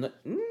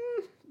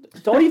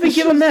don't even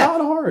give them that.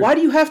 Not hard. Why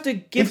do you have to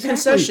give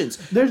concessions?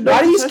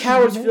 Why do these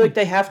cowards feel like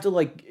they have to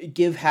like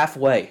give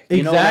halfway?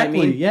 You know what I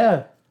mean?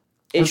 Yeah.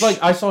 It's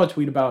like I saw a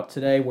tweet about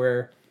today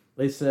where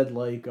they said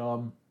like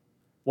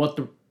what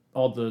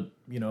all the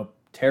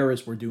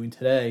terrorists were doing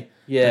today,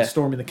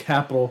 storming the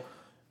Capitol,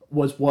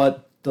 was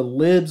what the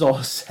libs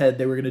all said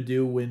they were going to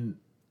do when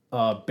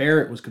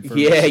Barrett was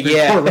confirmed.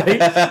 Yeah. Court, right?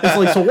 It's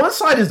like, so one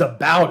side is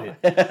about it,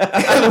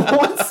 and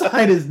one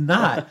side is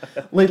not.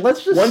 Like,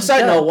 let's just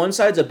one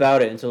side's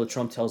about it until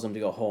Trump tells them to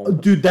go home.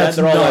 Dude, that's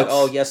they're nuts. all like,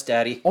 "Oh yes,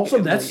 Daddy." Also,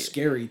 that's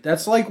scary.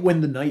 That's like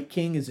when the Night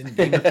King is in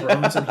Game of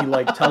Thrones and he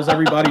like tells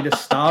everybody to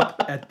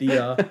stop at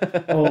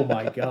the. Oh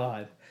my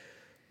god!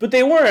 But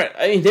they weren't.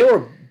 I mean, they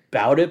were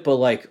about it, but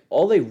like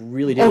all they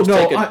really did was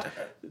take a.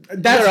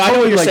 That's I know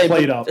what you're saying.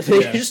 Played up.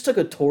 They just took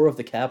a tour of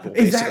the Capitol.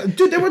 Exactly,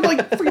 dude. They were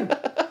like freaking.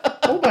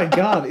 Oh my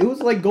god, it was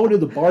like going to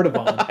the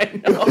Bardavon.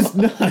 It was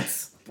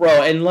nuts.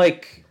 Bro, and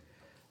like,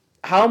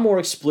 how more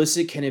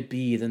explicit can it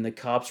be than the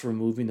cops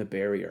removing the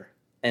barrier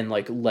and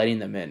like letting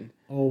them in?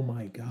 Oh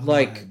my god,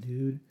 like,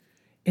 dude.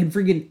 And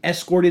freaking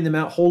escorting them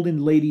out, holding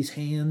ladies'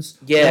 hands,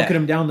 walking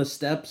them down the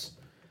steps,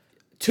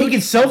 taking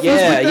selfies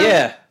with them.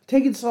 Yeah.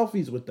 Taking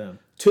selfies with them.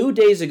 2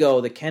 days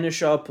ago, the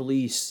Kennesaw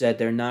police said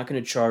they're not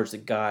going to charge the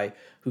guy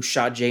who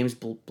shot James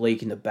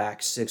Blake in the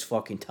back 6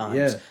 fucking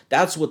times. Yeah.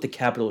 That's what the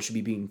Capitol should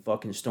be being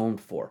fucking stoned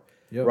for.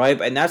 Yep.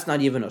 Right? And that's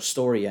not even a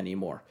story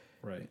anymore.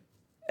 Right.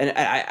 And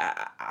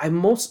I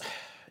most...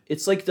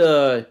 It's like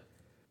the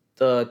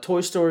the Toy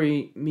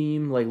Story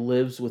meme like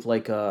lives with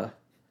like a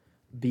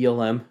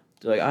BLM.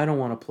 They're like, I don't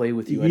want to play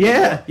with you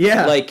anymore.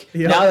 Yeah. Like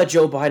now that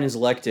Joe Biden's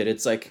elected,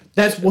 it's like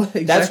that's what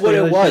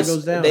it was.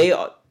 Goes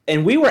down.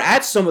 And we were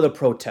at some of the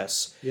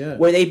protests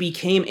where they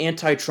became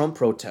anti-Trump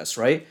protests,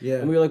 right? Yeah.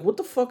 And we were like, what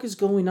the fuck is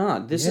going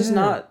on? This is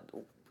not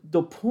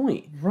the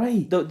point.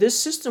 Right. This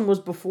system was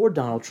before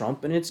Donald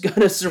Trump, and it's going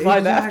to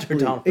survive after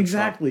Donald Trump.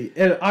 Exactly.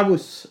 And I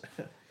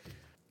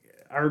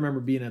remember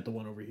being at the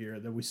one over here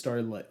that we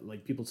started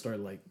like people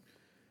started like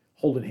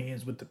holding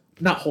hands with they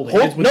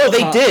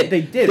did. They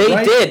did. They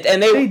right? did.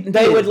 And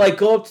they would like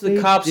go up to the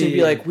cops and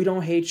be like, we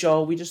don't hate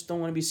y'all. We just don't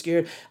want to be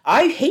scared.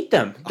 I hate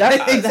them.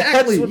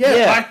 Exactly.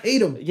 I hate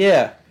them.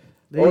 Yeah.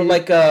 Or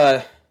like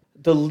the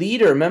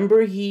leader,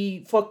 remember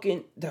the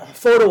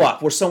photo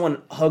op where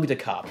someone hugged a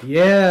cop.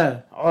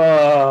 Yeah.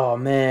 Oh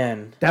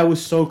man. That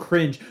was so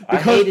cringe. I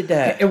hated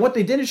that. And what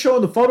they didn't show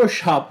in the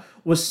Photoshop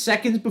was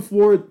seconds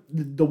before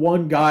the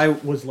one guy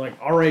was like,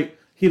 all right,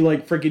 he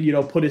like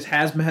freaking, put his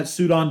hazmat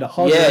suit on to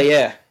hug her.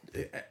 Yeah.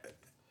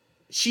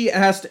 She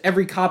asked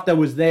every cop that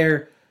was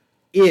there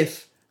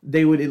if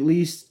they would at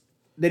least,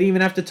 they didn't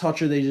even have to touch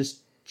her, they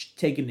just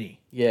take a knee.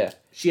 Yeah.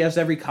 She asked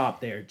every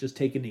cop there, just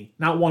take a knee.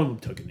 Not one of them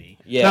took a knee.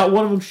 Yeah. Not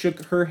one of them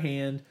shook her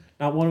hand.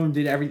 Not one of them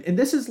did everything. And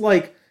this is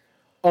like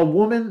a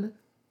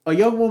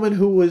young woman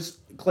who was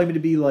claiming to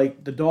be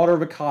like the daughter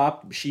of a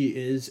cop. She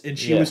is. And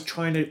she was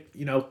trying to,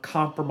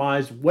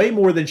 compromise way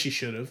more than she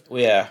should have.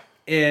 Yeah.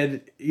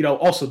 And,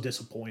 also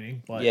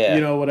disappointing. But you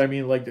know what I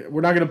mean? Like,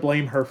 we're not going to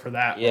blame her for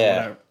that. Yeah. Or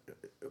whatever.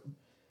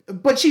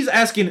 But she's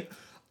asking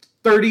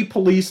 30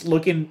 police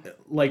looking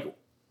like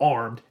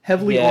armed,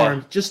 heavily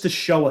armed, just to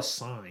show a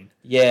sign.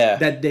 Yeah.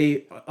 That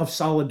they, of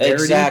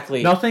solidarity.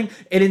 Exactly. Nothing.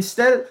 And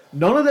instead,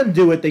 none of them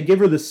do it. They give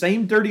her the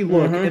same dirty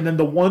look. And then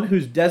the one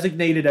who's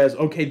designated as,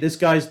 okay, this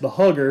guy's the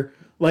hugger,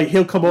 like,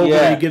 he'll come over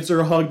and he gives her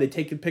a hug, they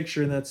take a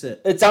picture, and that's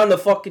it. It's on the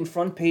fucking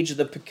front page of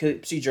the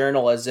Poughkeepsie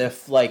Journal as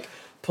if, like,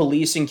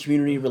 police and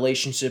community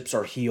relationships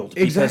are healed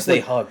because they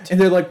hugged. And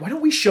they're like, why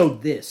don't we show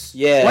this?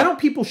 Yeah. Why don't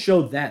people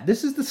show that?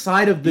 This is the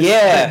side of this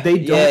that they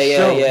don't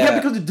show. Yeah,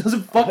 because it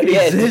doesn't fucking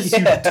exist,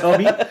 you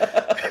dummy.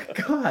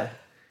 God.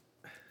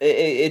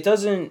 It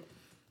doesn't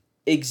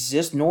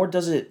exist, nor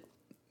does it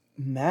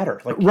matter.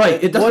 Like,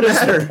 right, it doesn't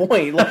matter. What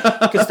is the point?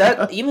 Because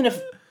that, even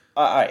if...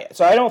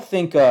 so I don't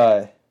think...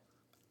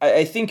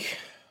 I think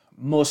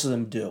most of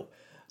them do.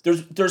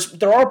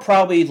 There are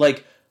probably,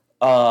 like...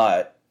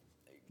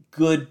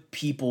 good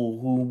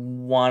people who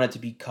wanted to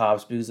be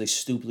cops because they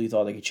stupidly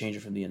thought they could change it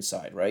from the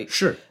inside, right?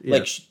 Sure. Yeah.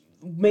 Like,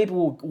 maybe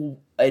we'll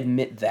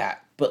admit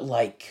that, but,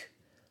 like,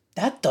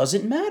 that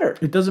doesn't matter.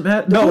 It doesn't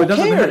matter. No, it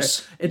doesn't matter.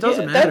 It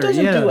doesn't matter. That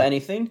doesn't do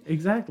anything.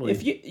 Exactly.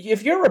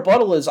 If your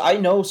rebuttal is, I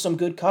know some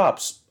good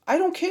cops, I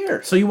don't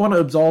care. So you want to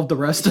absolve the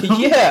rest of them?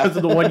 Yeah. Because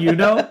of the one you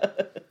know?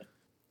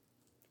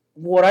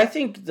 What I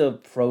think the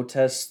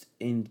protest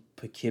in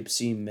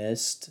Poughkeepsie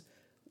missed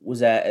was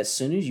that as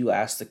soon as you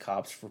ask the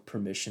cops for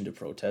permission to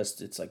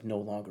protest, it's like no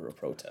longer a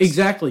protest.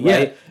 Exactly.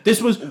 Right? Yeah.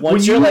 This was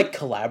once you're like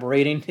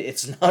collaborating,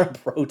 it's not a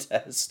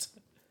protest.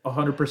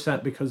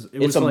 100% because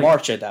it's a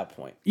march at that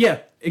point. Yeah,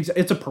 it's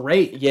a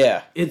parade.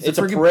 Yeah, it's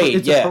a parade.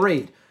 It's a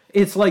parade.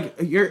 It's like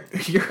you're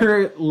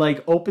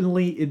like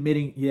openly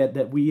admitting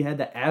that we had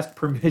to ask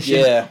permission.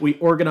 Yeah. We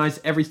organized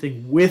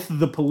everything with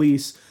the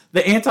police.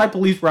 The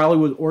anti-police rally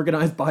was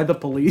organized by the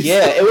police.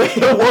 Yeah, it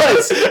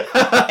was.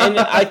 And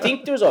I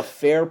think there's a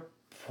fair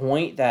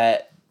point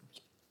that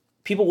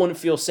people wouldn't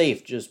feel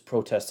safe just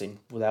protesting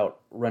without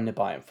running it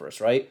by them first,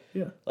 right?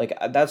 Yeah. Like,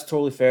 that's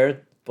totally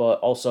fair, but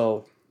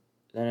also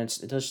then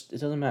it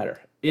doesn't matter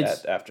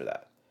after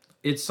that.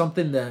 It's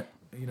something that,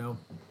 I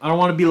don't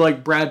want to be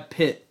like Brad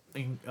Pitt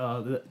in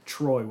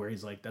Troy, where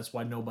he's like, that's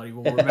why nobody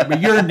will remember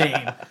your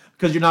name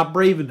because you're not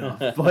brave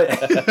enough.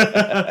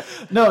 But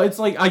no, it's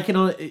like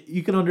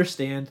you can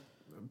understand.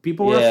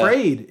 People are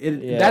afraid.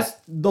 That's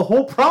the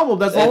whole problem.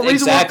 That's the whole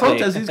reason why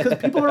protesting is because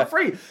people are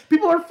afraid.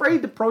 People are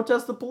afraid to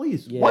protest the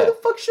police. Yeah. Why the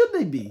fuck should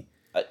they be?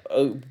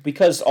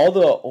 Because all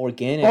the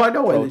organic... Oh, I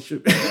know why they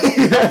should be.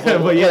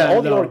 But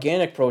the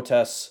organic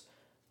protests...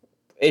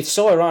 It's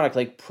so ironic.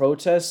 Like,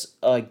 protests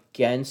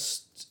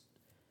against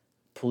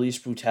police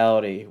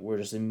brutality were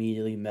just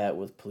immediately met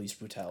with police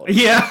brutality.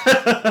 Yeah.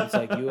 It's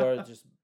like, you are just